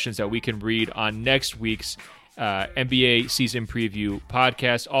team-specific questions that we can read on next week's NBA season preview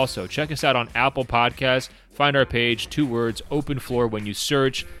podcast. Also, check us out on Apple Podcasts. Find our page, 2 words, Open Floor. When you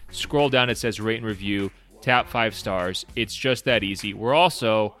search, scroll down, it says rate and review, tap 5 stars. It's just that easy. We're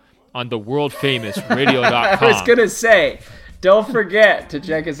also on the world famous radio.com. I was going to say, don't forget to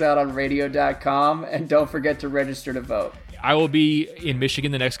check us out on radio.com and don't forget to register to vote. I will be in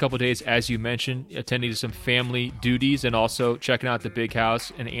Michigan the next couple of days, as you mentioned, attending to some family duties and also checking out the Big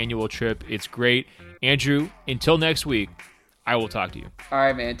House, an annual trip. It's great. Andrew, until next week, I will talk to you. All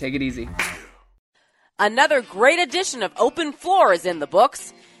right, man. Take it easy. Another great edition of Open Floor is in the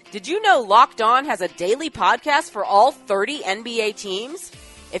books. Did you know Locked On has a daily podcast for all 30 NBA teams?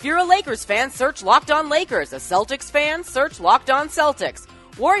 If you're a Lakers fan, search Locked On Lakers. A Celtics fan, search Locked On Celtics.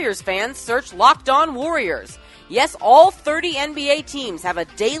 Warriors fans, search Locked On Warriors. Yes, all 30 NBA teams have a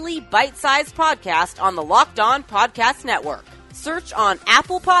daily bite-sized podcast on the Locked On Podcast Network. Search on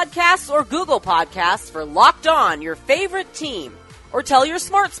Apple Podcasts or Google Podcasts for Locked On, your favorite team. Or tell your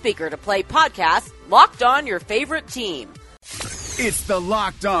smart speaker to play podcast Locked On, your favorite team. It's the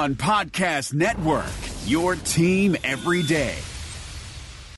Locked On Podcast Network, your team every day.